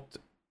talked,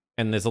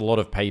 and there's a lot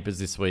of papers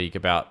this week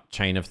about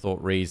chain of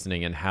thought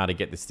reasoning and how to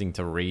get this thing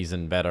to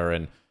reason better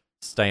and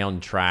stay on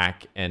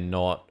track and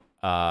not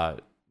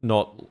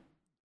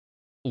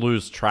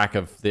lose track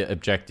of the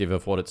objective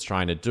of what it's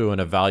trying to do and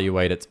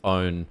evaluate its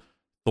own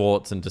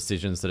thoughts and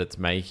decisions that it's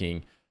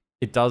making.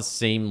 It does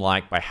seem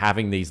like by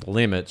having these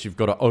limits, you've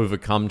got to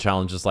overcome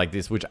challenges like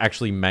this, which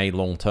actually may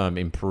long-term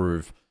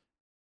improve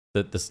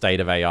the state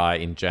of AI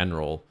in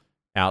general,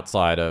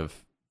 outside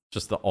of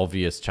just the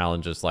obvious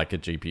challenges like a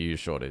GPU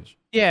shortage.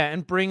 Yeah,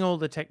 and bring all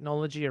the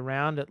technology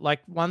around it.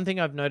 Like one thing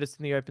I've noticed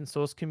in the open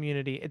source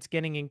community, it's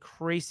getting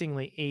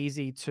increasingly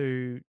easy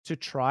to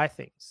try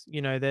things.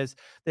 There's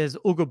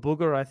Ooga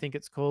Booga, I think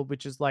it's called,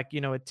 which is like,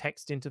 a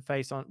text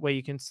interface on where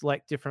you can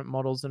select different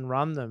models and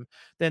run them.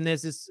 Then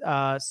there's this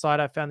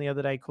site I found the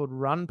other day called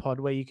RunPod,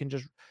 where you can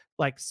just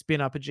like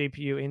spin up a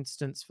GPU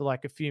instance for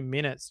like a few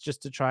minutes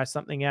just to try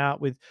something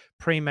out with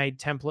pre-made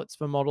templates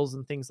for models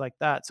and things like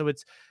that. So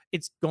it's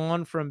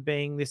gone from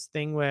being this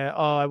thing where,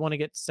 oh, I want to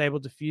get Stable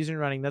Diffusion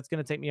running, that's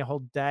going to take me a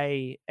whole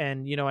day,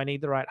 and I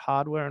need the right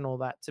hardware and all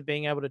that, to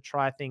being able to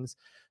try things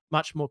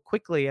much more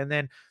quickly. And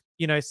then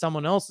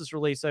someone else has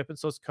released open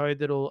source code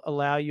that'll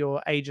allow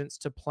your agents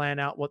to plan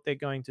out what they're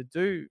going to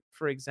do,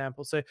 for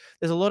example. So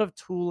there's a lot of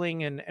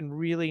tooling and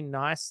really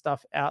nice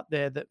stuff out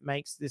there that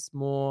makes this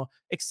more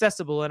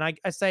accessible. And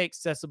I say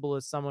accessible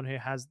as someone who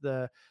has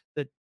the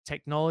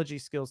technology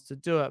skills to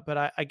do it.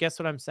 But I guess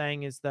what I'm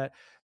saying is that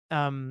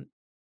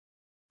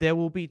there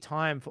will be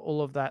time for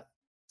all of that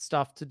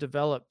stuff to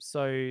develop,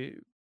 so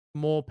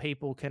more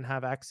people can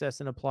have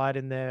access and apply it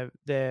in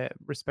their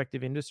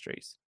respective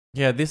industries.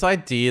 Yeah, this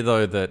idea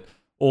though that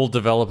all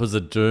developers are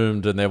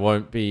doomed and there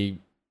won't be,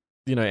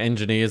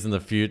 engineers in the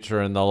future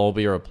and they'll all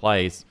be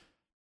replaced.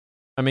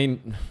 I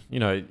mean,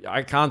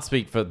 I can't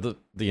speak for the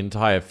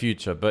entire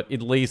future, but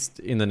at least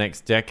in the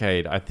next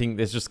decade, I think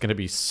there's just going to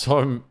be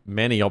so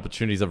many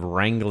opportunities of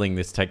wrangling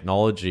this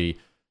technology,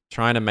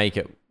 trying to make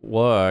it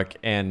work,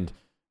 and,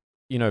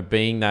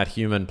 being that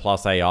human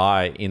plus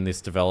AI in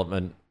this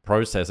development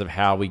process of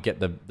how we get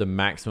the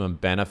maximum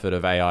benefit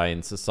of AI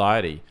in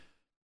society.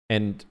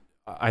 And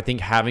I think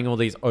having all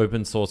these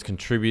open source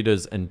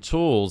contributors and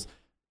tools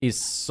is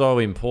so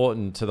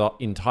important to the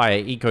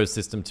entire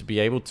ecosystem to be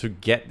able to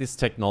get this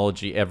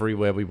technology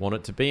everywhere we want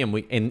it to be,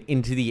 and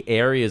into the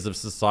areas of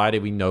society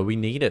we know we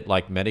need it,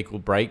 like medical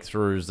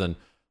breakthroughs and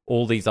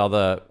all these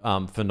other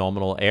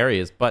phenomenal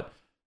areas. But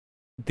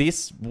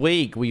this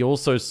week we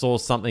also saw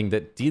something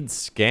that did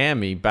scare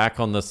me back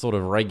on the sort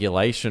of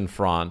regulation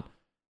front,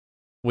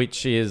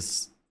 which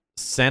is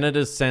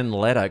senators send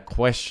letter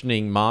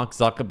questioning Mark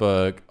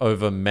Zuckerberg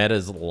over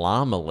Meta's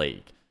llama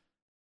leak.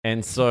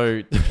 And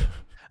so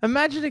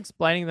imagine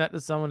explaining that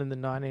to someone in the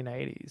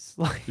 1980s.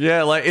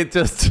 Yeah, it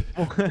just,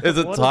 as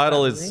a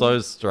title is so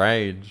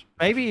strange.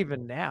 Maybe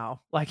even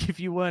now, if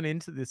you weren't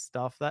into this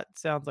stuff, that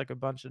sounds like a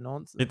bunch of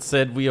nonsense. It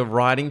said, "We are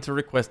writing to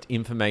request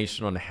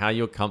information on how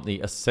your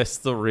company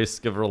assessed the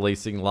risk of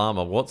releasing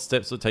llama, what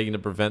steps were taken to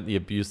prevent the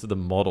abuse of the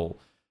model,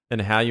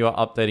 and how you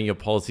are updating your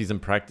policies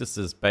and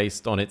practices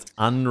based on its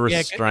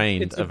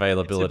unrestrained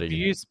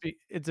availability."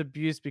 It's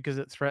abuse because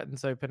it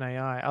threatens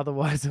OpenAI.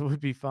 Otherwise, it would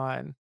be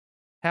fine.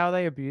 How are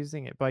they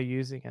abusing it? By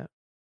using it?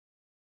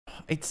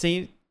 It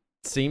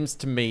seems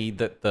to me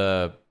that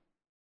the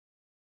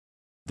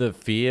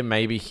fear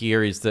maybe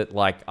here is that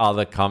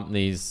other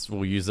companies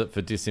will use it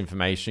for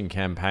disinformation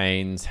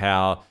campaigns,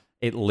 how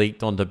it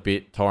leaked onto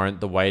BitTorrent,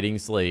 the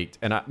weightings leaked.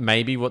 And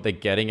maybe what they're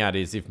getting at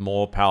is if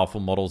more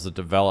powerful models are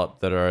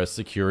developed that are a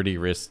security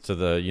risk to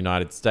the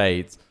United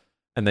States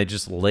and they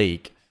just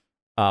leak,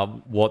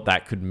 what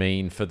that could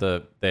mean for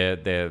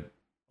their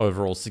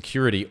overall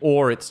security.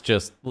 Or it's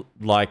just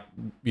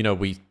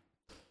we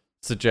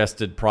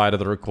suggested prior to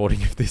the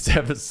recording of this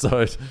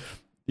episode,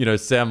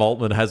 Sam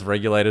Altman has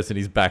regulators in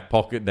his back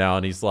pocket now,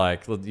 and he's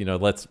like,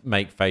 let's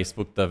make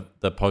Facebook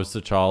the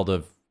poster child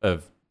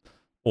of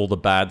all the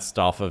bad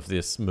stuff of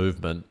this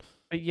movement.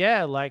 But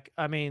yeah,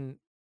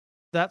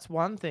 that's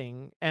one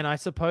thing. And I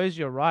suppose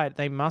you're right.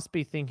 They must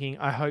be thinking,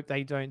 I hope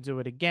they don't do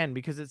it again,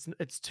 because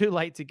it's too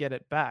late to get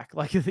it back.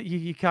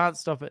 You can't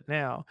stop it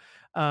now.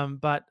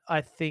 But I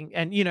think,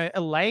 and,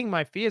 allaying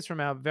my fears from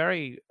our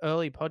very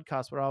early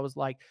podcast where I was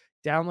like,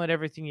 download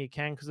everything you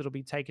can because it'll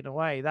be taken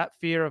away. That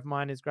fear of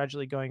mine is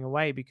gradually going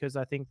away because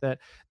I think that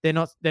they're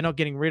not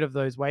getting rid of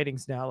those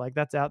weightings now.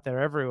 That's out there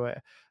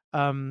everywhere.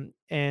 But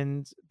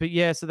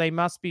yeah, so they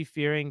must be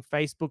fearing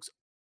Facebook's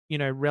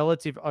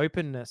relative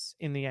openness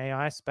in the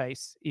AI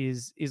space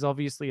is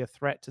obviously a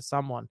threat to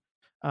someone,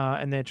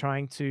 and they're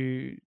trying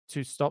to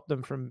stop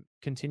them from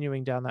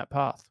continuing down that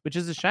path, which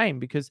is a shame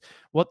because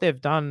what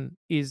they've done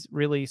is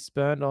really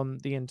spurned on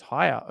the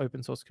entire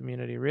open source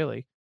community.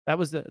 Really, that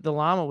was the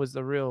llama was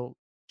the real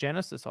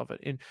genesis of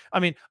it.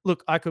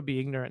 Look, I could be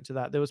ignorant to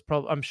that.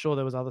 I'm sure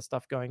there was other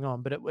stuff going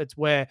on, but it's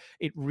where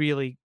it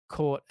really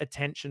caught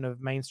attention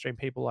of mainstream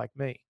people like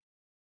me.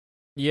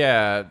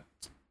 Yeah,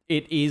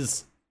 it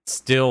is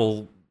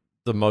still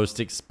the most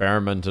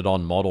experimented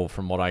on model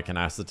from what I can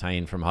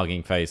ascertain from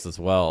Hugging Face as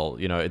well.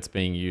 It's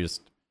being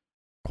used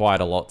quite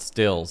a lot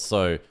still.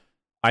 So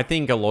I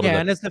think a lot of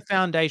and it's the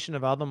foundation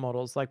of other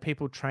models,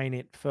 people train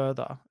it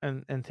further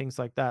and things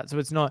like that. So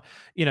it's not,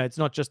 it's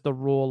not just the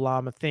raw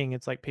llama thing.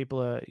 It's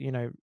people are,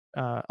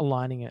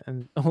 aligning it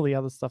and all the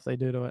other stuff they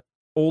do to it.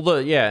 All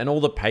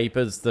the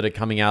papers that are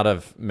coming out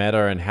of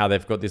Meta and how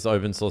they've got this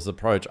open source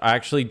approach, I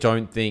actually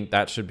don't think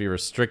that should be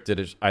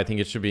restricted. I think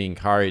it should be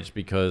encouraged,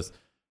 because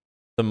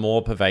the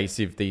more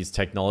pervasive these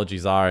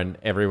technologies are and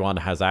everyone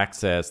has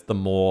access, the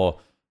more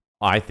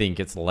I think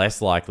it's less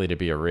likely to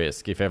be a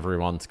risk if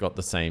everyone's got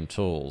the same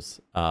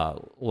tools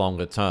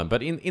longer term.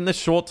 But in the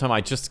short term, I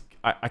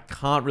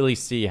can't really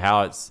see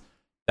how it's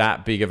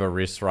that big of a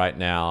risk right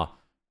now.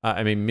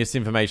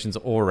 Misinformation's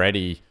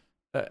already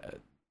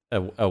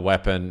a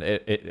weapon.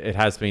 It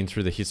has been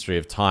through the history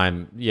of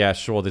time. Yeah,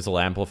 sure, this will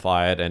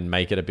amplify it and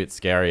make it a bit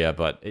scarier,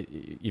 but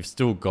you've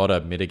still got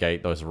to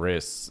mitigate those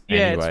risks Yeah,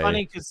 anyway. it's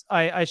funny because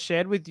I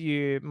shared with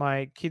you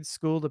my kid's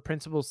school, the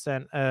principal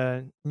sent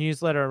a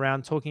newsletter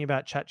around talking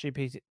about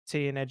ChatGPT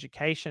in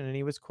education, and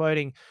he was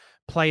quoting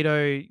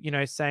Plato,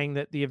 saying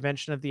that the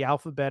invention of the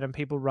alphabet and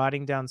people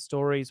writing down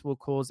stories will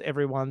cause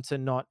everyone to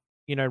not,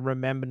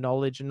 remember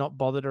knowledge and not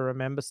bother to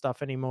remember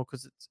stuff anymore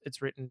because it's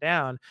written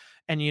down.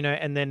 And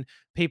and then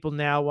people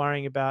now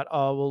worrying about,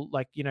 oh well,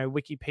 like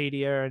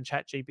Wikipedia and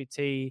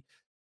ChatGPT,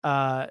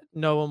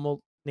 no one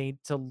will need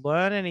to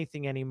learn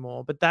anything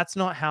anymore. But that's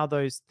not how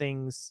those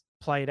things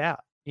played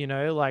out.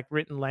 Like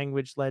written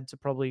language led to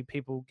probably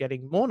people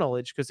getting more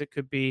knowledge because it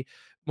could be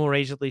more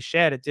easily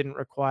shared. It didn't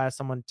require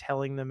someone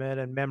telling them it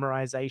and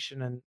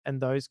memorization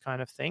and those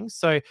kind of things.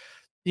 So,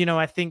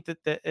 I think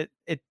that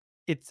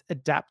it's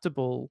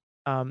adaptable,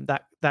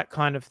 that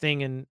kind of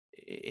thing, and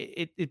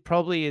it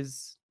probably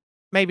is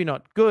maybe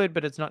not good,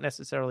 but it's not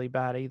necessarily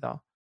bad either.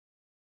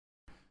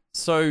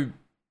 So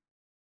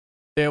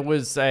there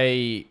was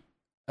a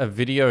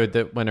video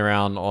that went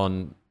around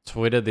on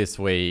Twitter this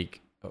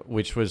week,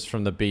 which was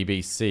from the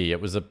BBC. It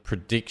was a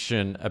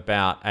prediction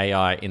about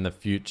AI in the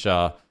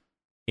future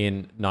in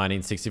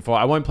 1964.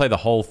 I won't play the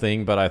whole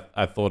thing, but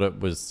I thought it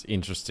was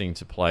interesting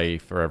to play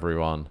for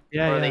everyone.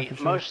 Yeah, For yeah, the for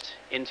sure. most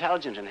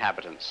intelligent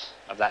inhabitants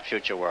of that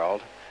future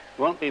world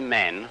won't be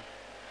men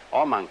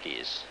or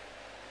monkeys.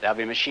 They'll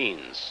be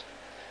machines,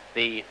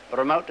 the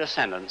remote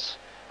descendants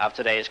of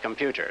today's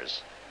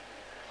computers.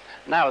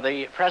 Now,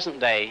 the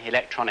present-day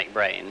electronic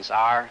brains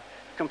are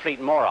complete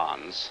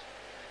morons,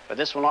 but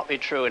this will not be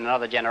true in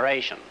another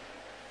generation.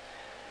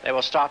 They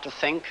will start to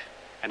think,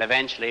 and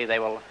eventually they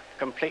will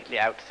completely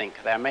outthink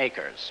their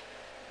makers.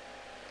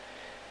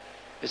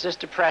 Is this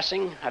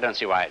depressing? I don't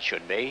see why it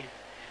should be.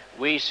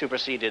 We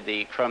superseded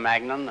the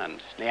Cro-Magnon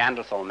and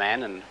Neanderthal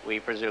men, and we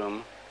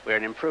presume we're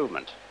an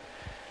improvement.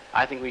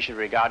 I think we should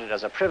regard it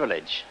as a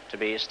privilege to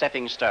be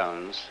stepping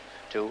stones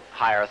to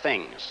higher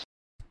things.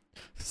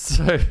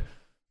 So,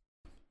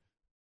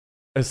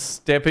 a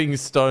stepping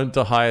stone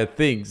to higher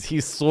things.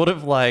 He's sort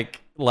of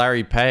like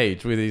Larry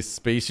Page with his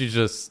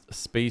speciesist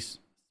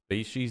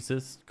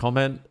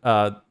comment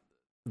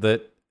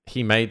that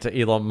he made to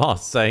Elon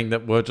Musk, saying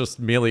that we're just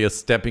merely a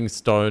stepping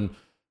stone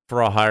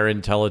for a higher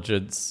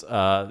intelligence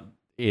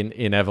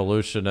in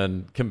evolution,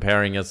 and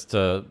comparing us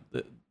to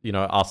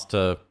us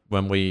to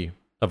when we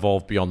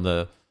evolved beyond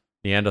the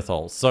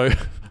Neanderthals. So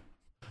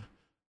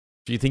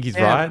do you think he's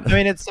right? I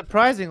mean, it's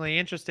surprisingly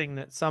interesting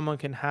that someone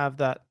can have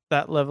that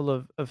level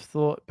of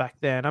thought back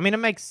then. I mean, it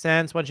makes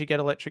sense once you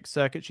get electric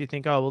circuits, you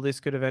think, oh well, this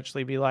could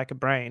eventually be like a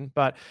brain.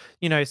 But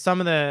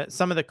some of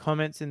the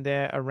comments in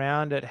there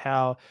around it,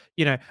 how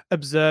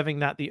observing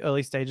that the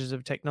early stages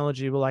of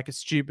technology were like a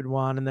stupid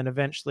one, and then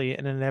eventually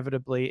and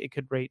inevitably it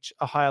could reach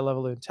a higher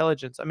level of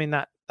intelligence. I mean,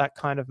 that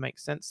kind of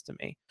makes sense to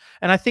me.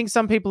 And I think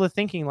some people are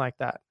thinking like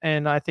that,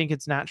 and I think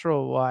it's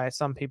natural why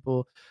some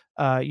people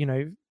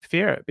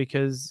fear it,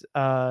 because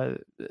they're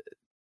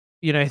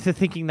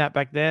thinking that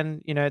back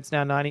then, it's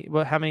now 90,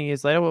 well, how many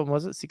years later? When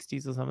was it?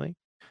 60s or something?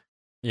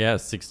 Yeah,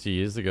 60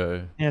 years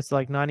ago. Yeah, it's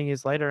like 90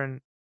 years later, and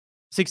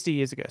 60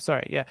 years ago.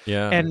 Sorry, yeah.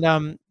 Yeah.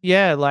 And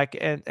yeah, like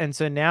and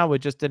so now we're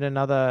just at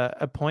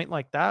a point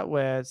like that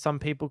where some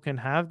people can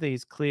have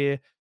these clear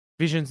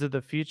visions of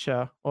the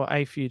future, or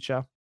a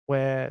future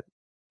where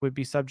we'd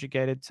be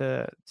subjugated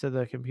to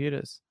the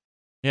computers.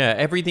 Yeah,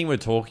 everything we're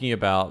talking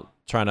about,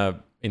 trying to,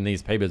 in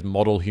these papers,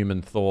 model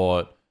human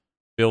thought,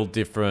 build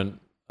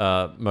different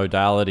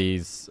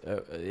modalities.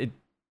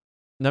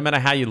 No matter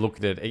how you look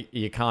at it,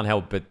 you can't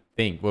help but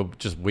think we're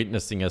just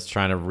witnessing us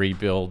trying to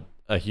rebuild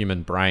a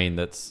human brain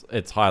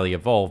it's highly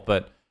evolved.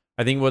 But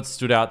I think what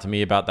stood out to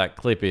me about that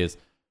clip is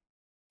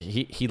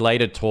he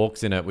later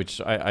talks in it, which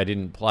I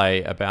didn't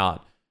play,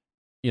 about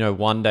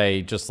one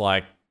day, just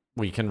like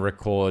we can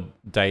record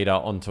data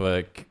onto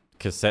a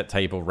cassette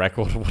tape or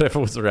record or whatever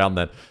was around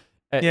then.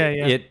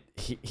 Yeah.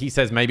 He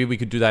says maybe we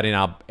could do that in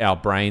our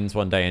brains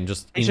one day, and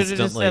just He should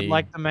instantly, have just said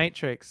like the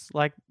Matrix,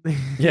 like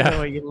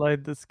where you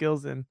load the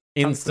skills in.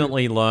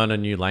 Instantly learn a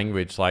new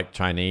language like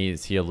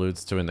Chinese, he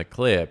alludes to in the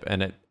clip.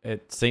 And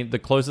it seemed the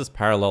closest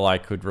parallel I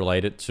could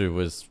relate it to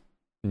was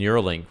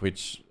Neuralink,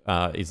 which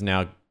is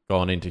now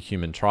gone into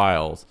human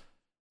trials.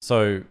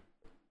 So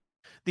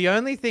the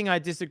only thing I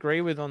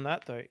disagree with on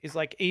that, though, is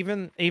like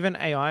even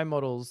AI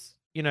models,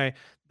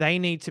 they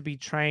need to be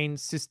trained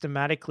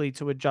systematically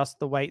to adjust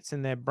the weights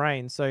in their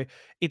brain. So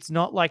it's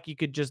not like you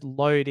could just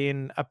load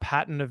in a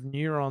pattern of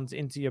neurons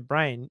into your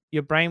brain.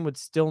 Your brain would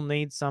still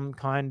need some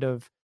kind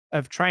of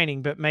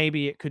training, but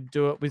maybe it could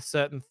do it with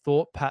certain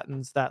thought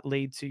patterns that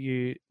lead to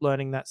you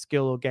learning that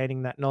skill or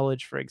gaining that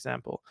knowledge, for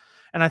example.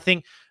 And I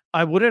think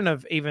I wouldn't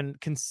have even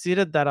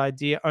considered that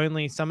idea.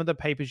 Only some of the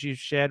papers you've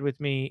shared with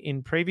me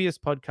in previous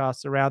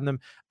podcasts around them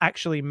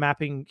actually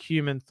mapping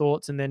human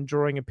thoughts and then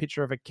drawing a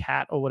picture of a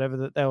cat or whatever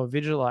that they were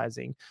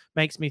visualizing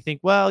makes me think,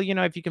 well,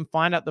 if you can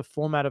find out the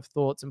format of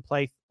thoughts and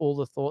play all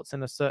the thoughts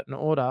in a certain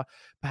order,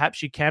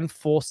 perhaps you can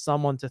force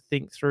someone to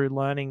think through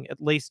learning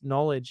at least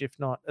knowledge, if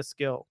not a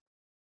skill.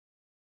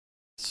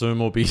 Soon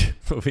we'll be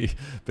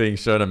being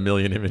shown 1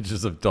 million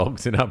images of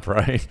dogs in our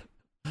brain.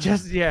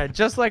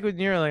 Just like with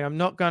Neuralink, I'm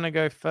not gonna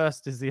go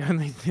first is the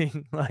only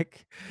thing.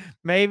 Like,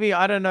 maybe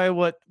I don't know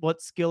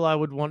what skill I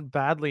would want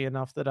badly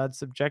enough that I'd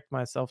subject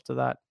myself to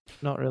that.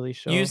 Not really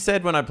sure. You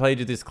said when I played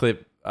you this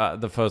clip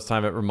the first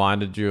time, it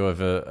reminded you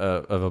of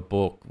a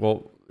book.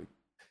 Well,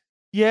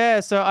 yeah,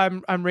 so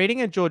I'm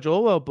reading a George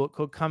Orwell book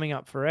called Coming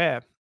Up for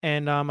Air.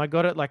 And I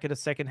got it like at a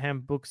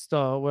secondhand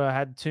bookstore where I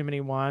had too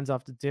many wines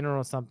after dinner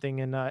or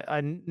something, and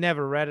I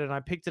never read it. And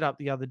I picked it up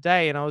the other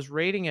day, and I was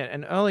reading it.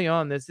 And early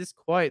on, there's this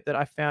quote that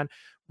I found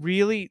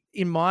really,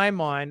 in my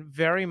mind,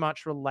 very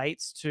much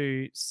relates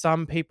to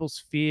some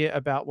people's fear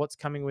about what's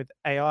coming with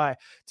AI.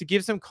 To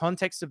give some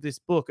context of this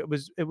book, it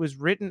was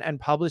written and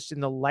published in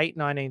the late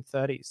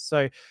 1930s.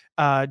 So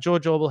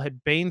George Orwell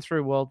had been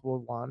through World War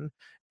One.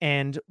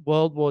 And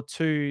World War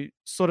II,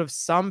 sort of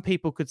some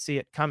people could see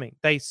it coming.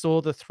 They saw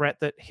the threat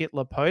that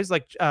Hitler posed.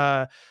 Like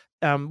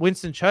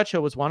Winston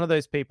Churchill was one of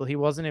those people. He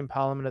wasn't in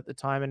Parliament at the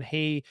time, and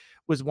he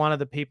was one of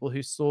the people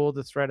who saw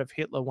the threat of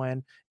Hitler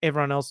when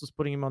everyone else was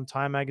putting him on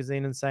Time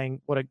magazine and saying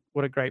what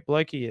a great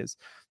bloke he is.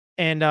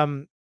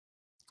 And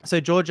so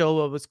George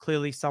Orwell was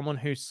clearly someone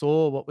who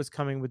saw what was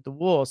coming with the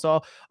war.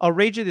 So I'll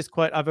read you this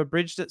quote. I've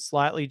abridged it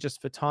slightly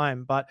just for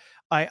time, but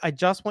I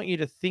just want you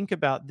to think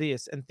about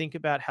this and think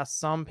about how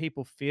some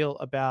people feel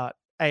about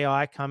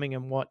AI coming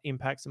and what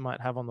impacts it might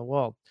have on the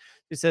world.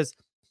 It says,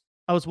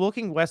 I was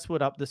walking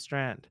westward up the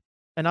Strand.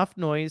 Enough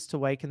noise to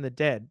waken the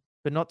dead,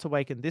 but not to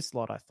waken this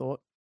lot, I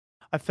thought.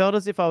 I felt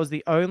as if I was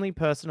the only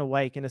person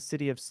awake in a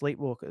city of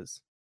sleepwalkers.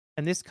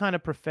 And this kind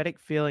of prophetic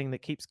feeling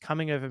that keeps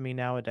coming over me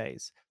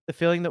nowadays, the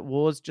feeling that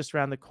war's just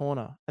round the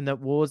corner and that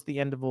war's the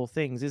end of all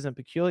things, isn't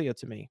peculiar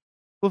to me.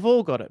 We've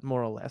all got it,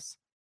 more or less.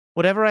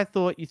 Whatever I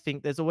thought you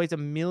think, there's always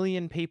 1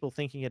 million people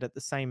thinking it at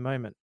the same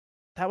moment.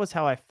 That was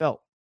how I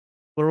felt.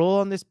 We're all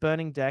on this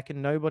burning deck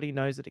and nobody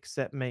knows it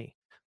except me.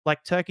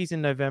 Like turkeys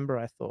in November,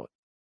 I thought.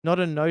 Not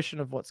a notion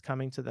of what's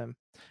coming to them.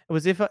 It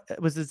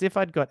was as if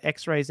I'd got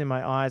X-rays in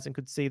my eyes and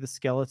could see the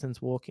skeletons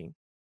walking.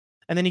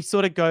 And then he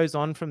sort of goes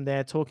on from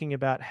there talking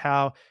about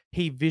how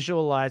he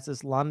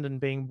visualizes London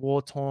being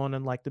war-torn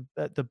and like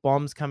the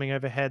bombs coming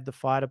overhead, the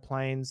fighter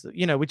planes,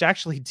 which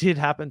actually did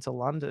happen to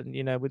London,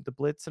 with the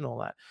Blitz and all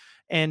that.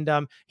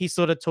 And he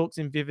sort of talks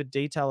in vivid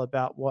detail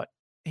about what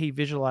he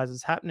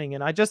visualizes happening.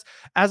 And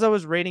as I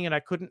was reading it,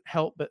 I couldn't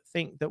help but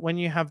think that when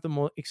you have the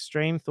more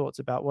extreme thoughts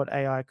about what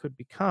AI could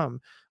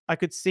become, I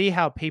could see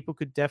how people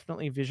could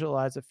definitely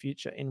visualize a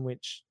future in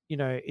which,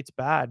 it's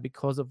bad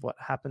because of what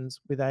happens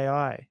with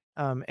AI.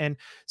 And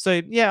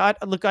so, yeah,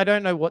 I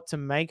don't know what to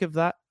make of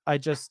that. It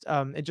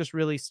just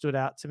really stood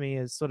out to me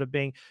as sort of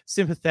being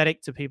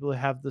sympathetic to people who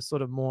have the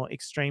sort of more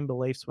extreme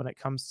beliefs when it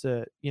comes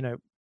to,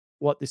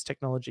 what this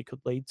technology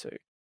could lead to.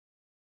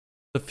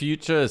 The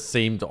future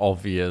seemed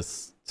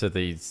obvious to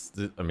this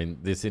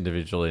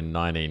individual in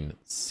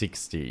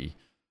 1960,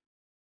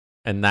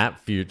 and that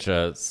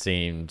future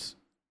seemed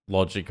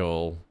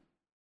logical,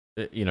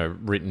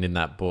 written in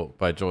that book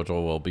by George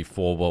Orwell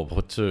before World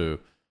War II.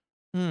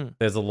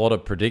 There's a lot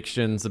of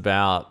predictions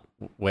about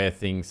where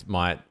things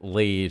might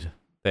lead.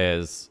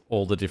 There's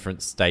all the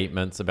different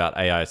statements about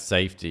AI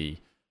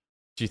safety.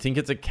 Do you think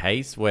it's a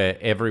case where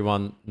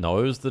everyone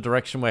knows the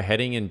direction we're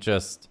heading and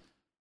just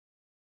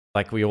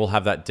like we all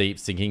have that deep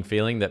sinking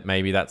feeling that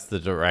maybe that's the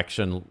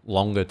direction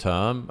longer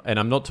term? And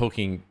I'm not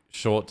talking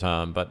short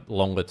term, but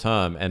longer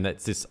term. And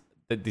it's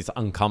this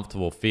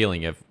uncomfortable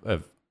feeling of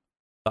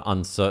the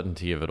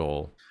uncertainty of it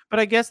all. But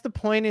I guess the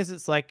point is,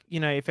 it's like,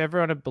 if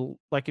everyone had,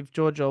 if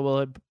George Orwell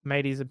had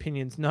made his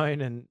opinions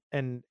known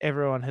and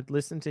everyone had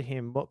listened to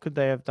him, what could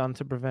they have done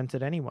to prevent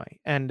it anyway?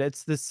 And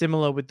it's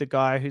similar with the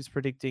guy who's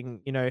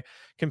predicting,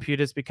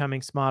 computers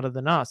becoming smarter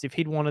than us. If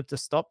he'd wanted to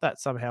stop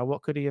that somehow,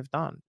 what could he have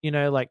done?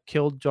 Like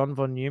killed John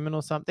von Neumann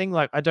or something?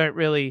 Like,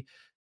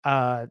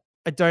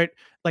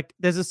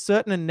 there's a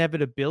certain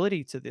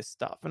inevitability to this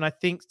stuff. And I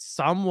think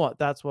somewhat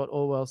that's what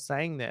Orwell's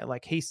saying there.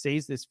 Like, he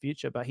sees this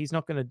future, but he's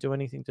not going to do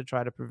anything to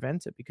try to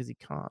prevent it because he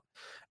can't.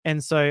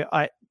 And so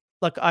I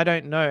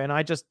don't know. And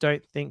I just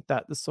don't think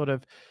that the sort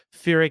of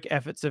Pyrrhic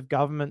efforts of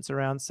governments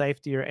around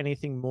safety are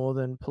anything more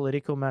than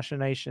political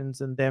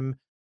machinations and them,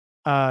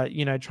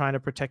 trying to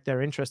protect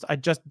their interest. I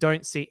just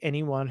don't see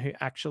anyone who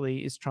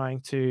actually is trying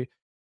to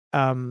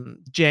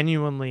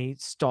genuinely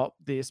stop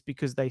this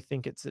because they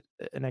think it's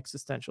an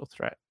existential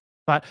threat.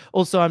 But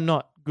also, I'm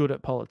not good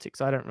at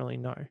politics. I don't really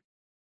know.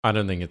 I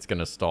don't think it's going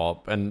to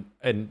stop. And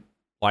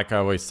like I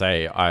always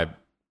say, I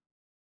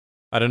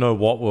don't know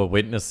what we're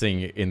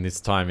witnessing in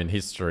this time in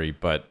history,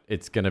 but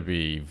it's going to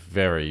be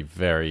very,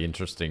 very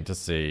interesting to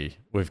see.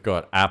 We've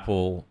got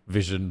Apple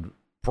Vision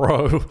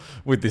bro,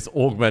 with this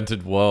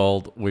augmented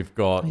world, we've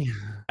got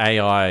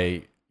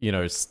AI,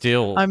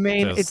 still. I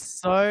mean, it's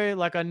so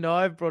like, I know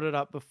I've brought it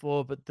up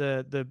before, but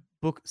the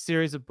book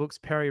series of books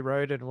Perry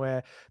wrote, and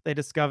where they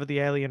discover the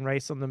alien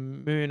race on the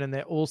moon, and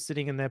they're all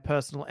sitting in their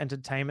personal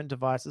entertainment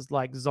devices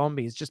like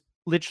zombies. Just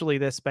literally,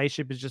 their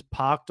spaceship is just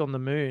parked on the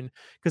moon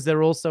because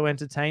they're all so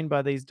entertained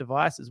by these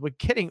devices. We're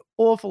getting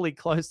awfully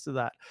close to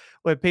that,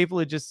 where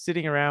people are just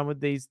sitting around with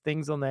these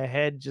things on their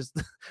head,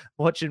 just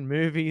watching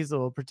movies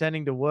or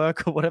pretending to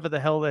work or whatever the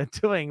hell they're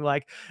doing.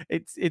 Like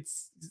it's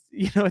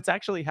it's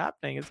actually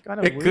happening. It's kind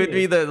of It could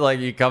be that like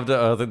you come to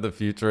Earth in the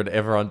future and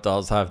everyone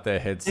does have their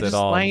headset just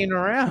on, laying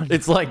around.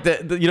 It's like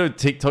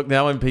TikTok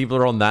now, when people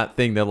are on that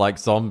thing, they're like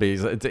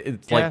zombies.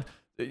 It's like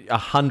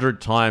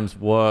 100 times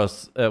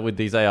worse with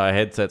these AI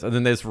headsets. And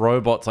then there's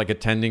robots like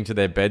attending to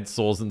their bed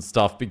sores and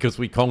stuff because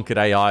we conquered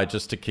AI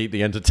just to keep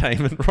the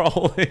entertainment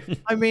rolling.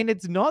 I mean,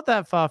 it's not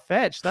that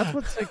far-fetched. That's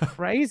what's so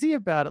crazy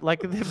about it.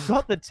 Like, they've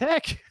got the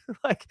tech.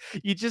 Like,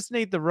 you just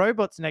need the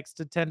robots next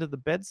to tend to the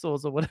bed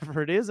sores or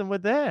whatever it is, and we're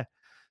there.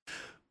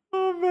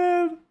 Oh,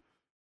 man.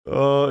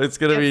 Oh, it's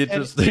going to be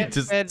interesting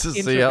to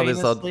see how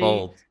this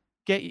unfolds.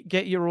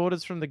 Get your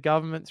orders from the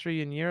government through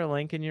your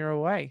Neuralink, and you're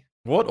away.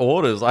 What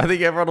orders? I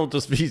think everyone will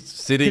just be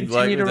sitting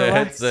like with their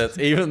headsets.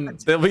 Even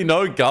there'll be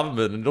no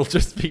government, and it'll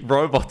just be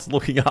robots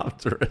looking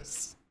after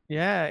us.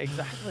 Yeah,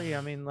 exactly.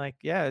 I mean, like,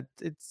 yeah,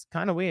 it's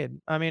kind of weird.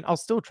 I mean, I'll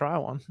still try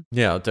one.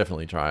 Yeah, I'll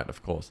definitely try it,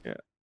 of course. Yeah.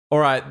 All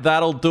right,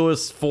 that'll do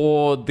us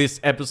for this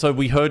episode.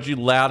 We heard you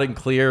loud and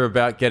clear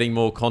about getting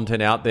more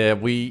content out there.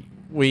 We've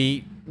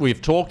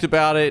talked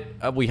about it.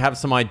 We have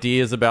some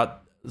ideas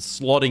about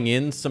slotting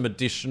in some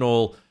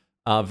additional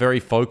very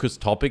focused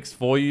topics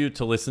for you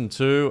to listen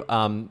to.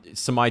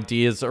 Some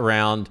ideas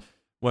around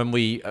when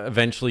we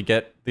eventually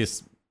get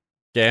this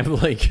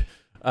gambling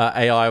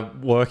AI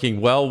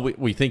working well.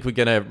 We think we're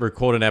going to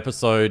record an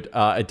episode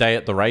a day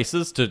at the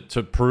races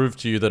to prove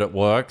to you that it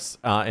works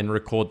and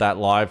record that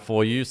live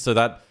for you so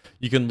that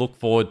you can look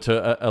forward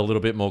to a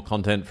little bit more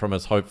content from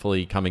us,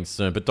 hopefully coming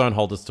soon. But don't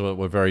hold us to it.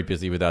 We're very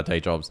busy with our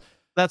day jobs.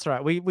 That's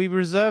right. We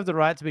reserve the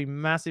right to be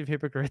massive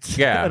hypocrites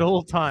at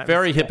all times.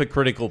 Very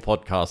hypocritical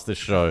podcast, this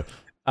show.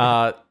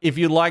 If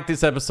you like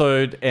this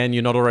episode and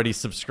you're not already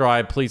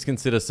subscribed, please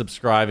consider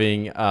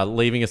subscribing,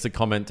 leaving us a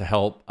comment to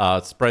help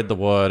spread the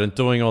word, and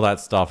doing all that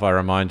stuff I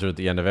remind you at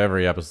the end of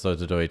every episode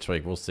to do each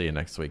week. We'll see you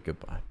next week.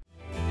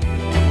 Goodbye.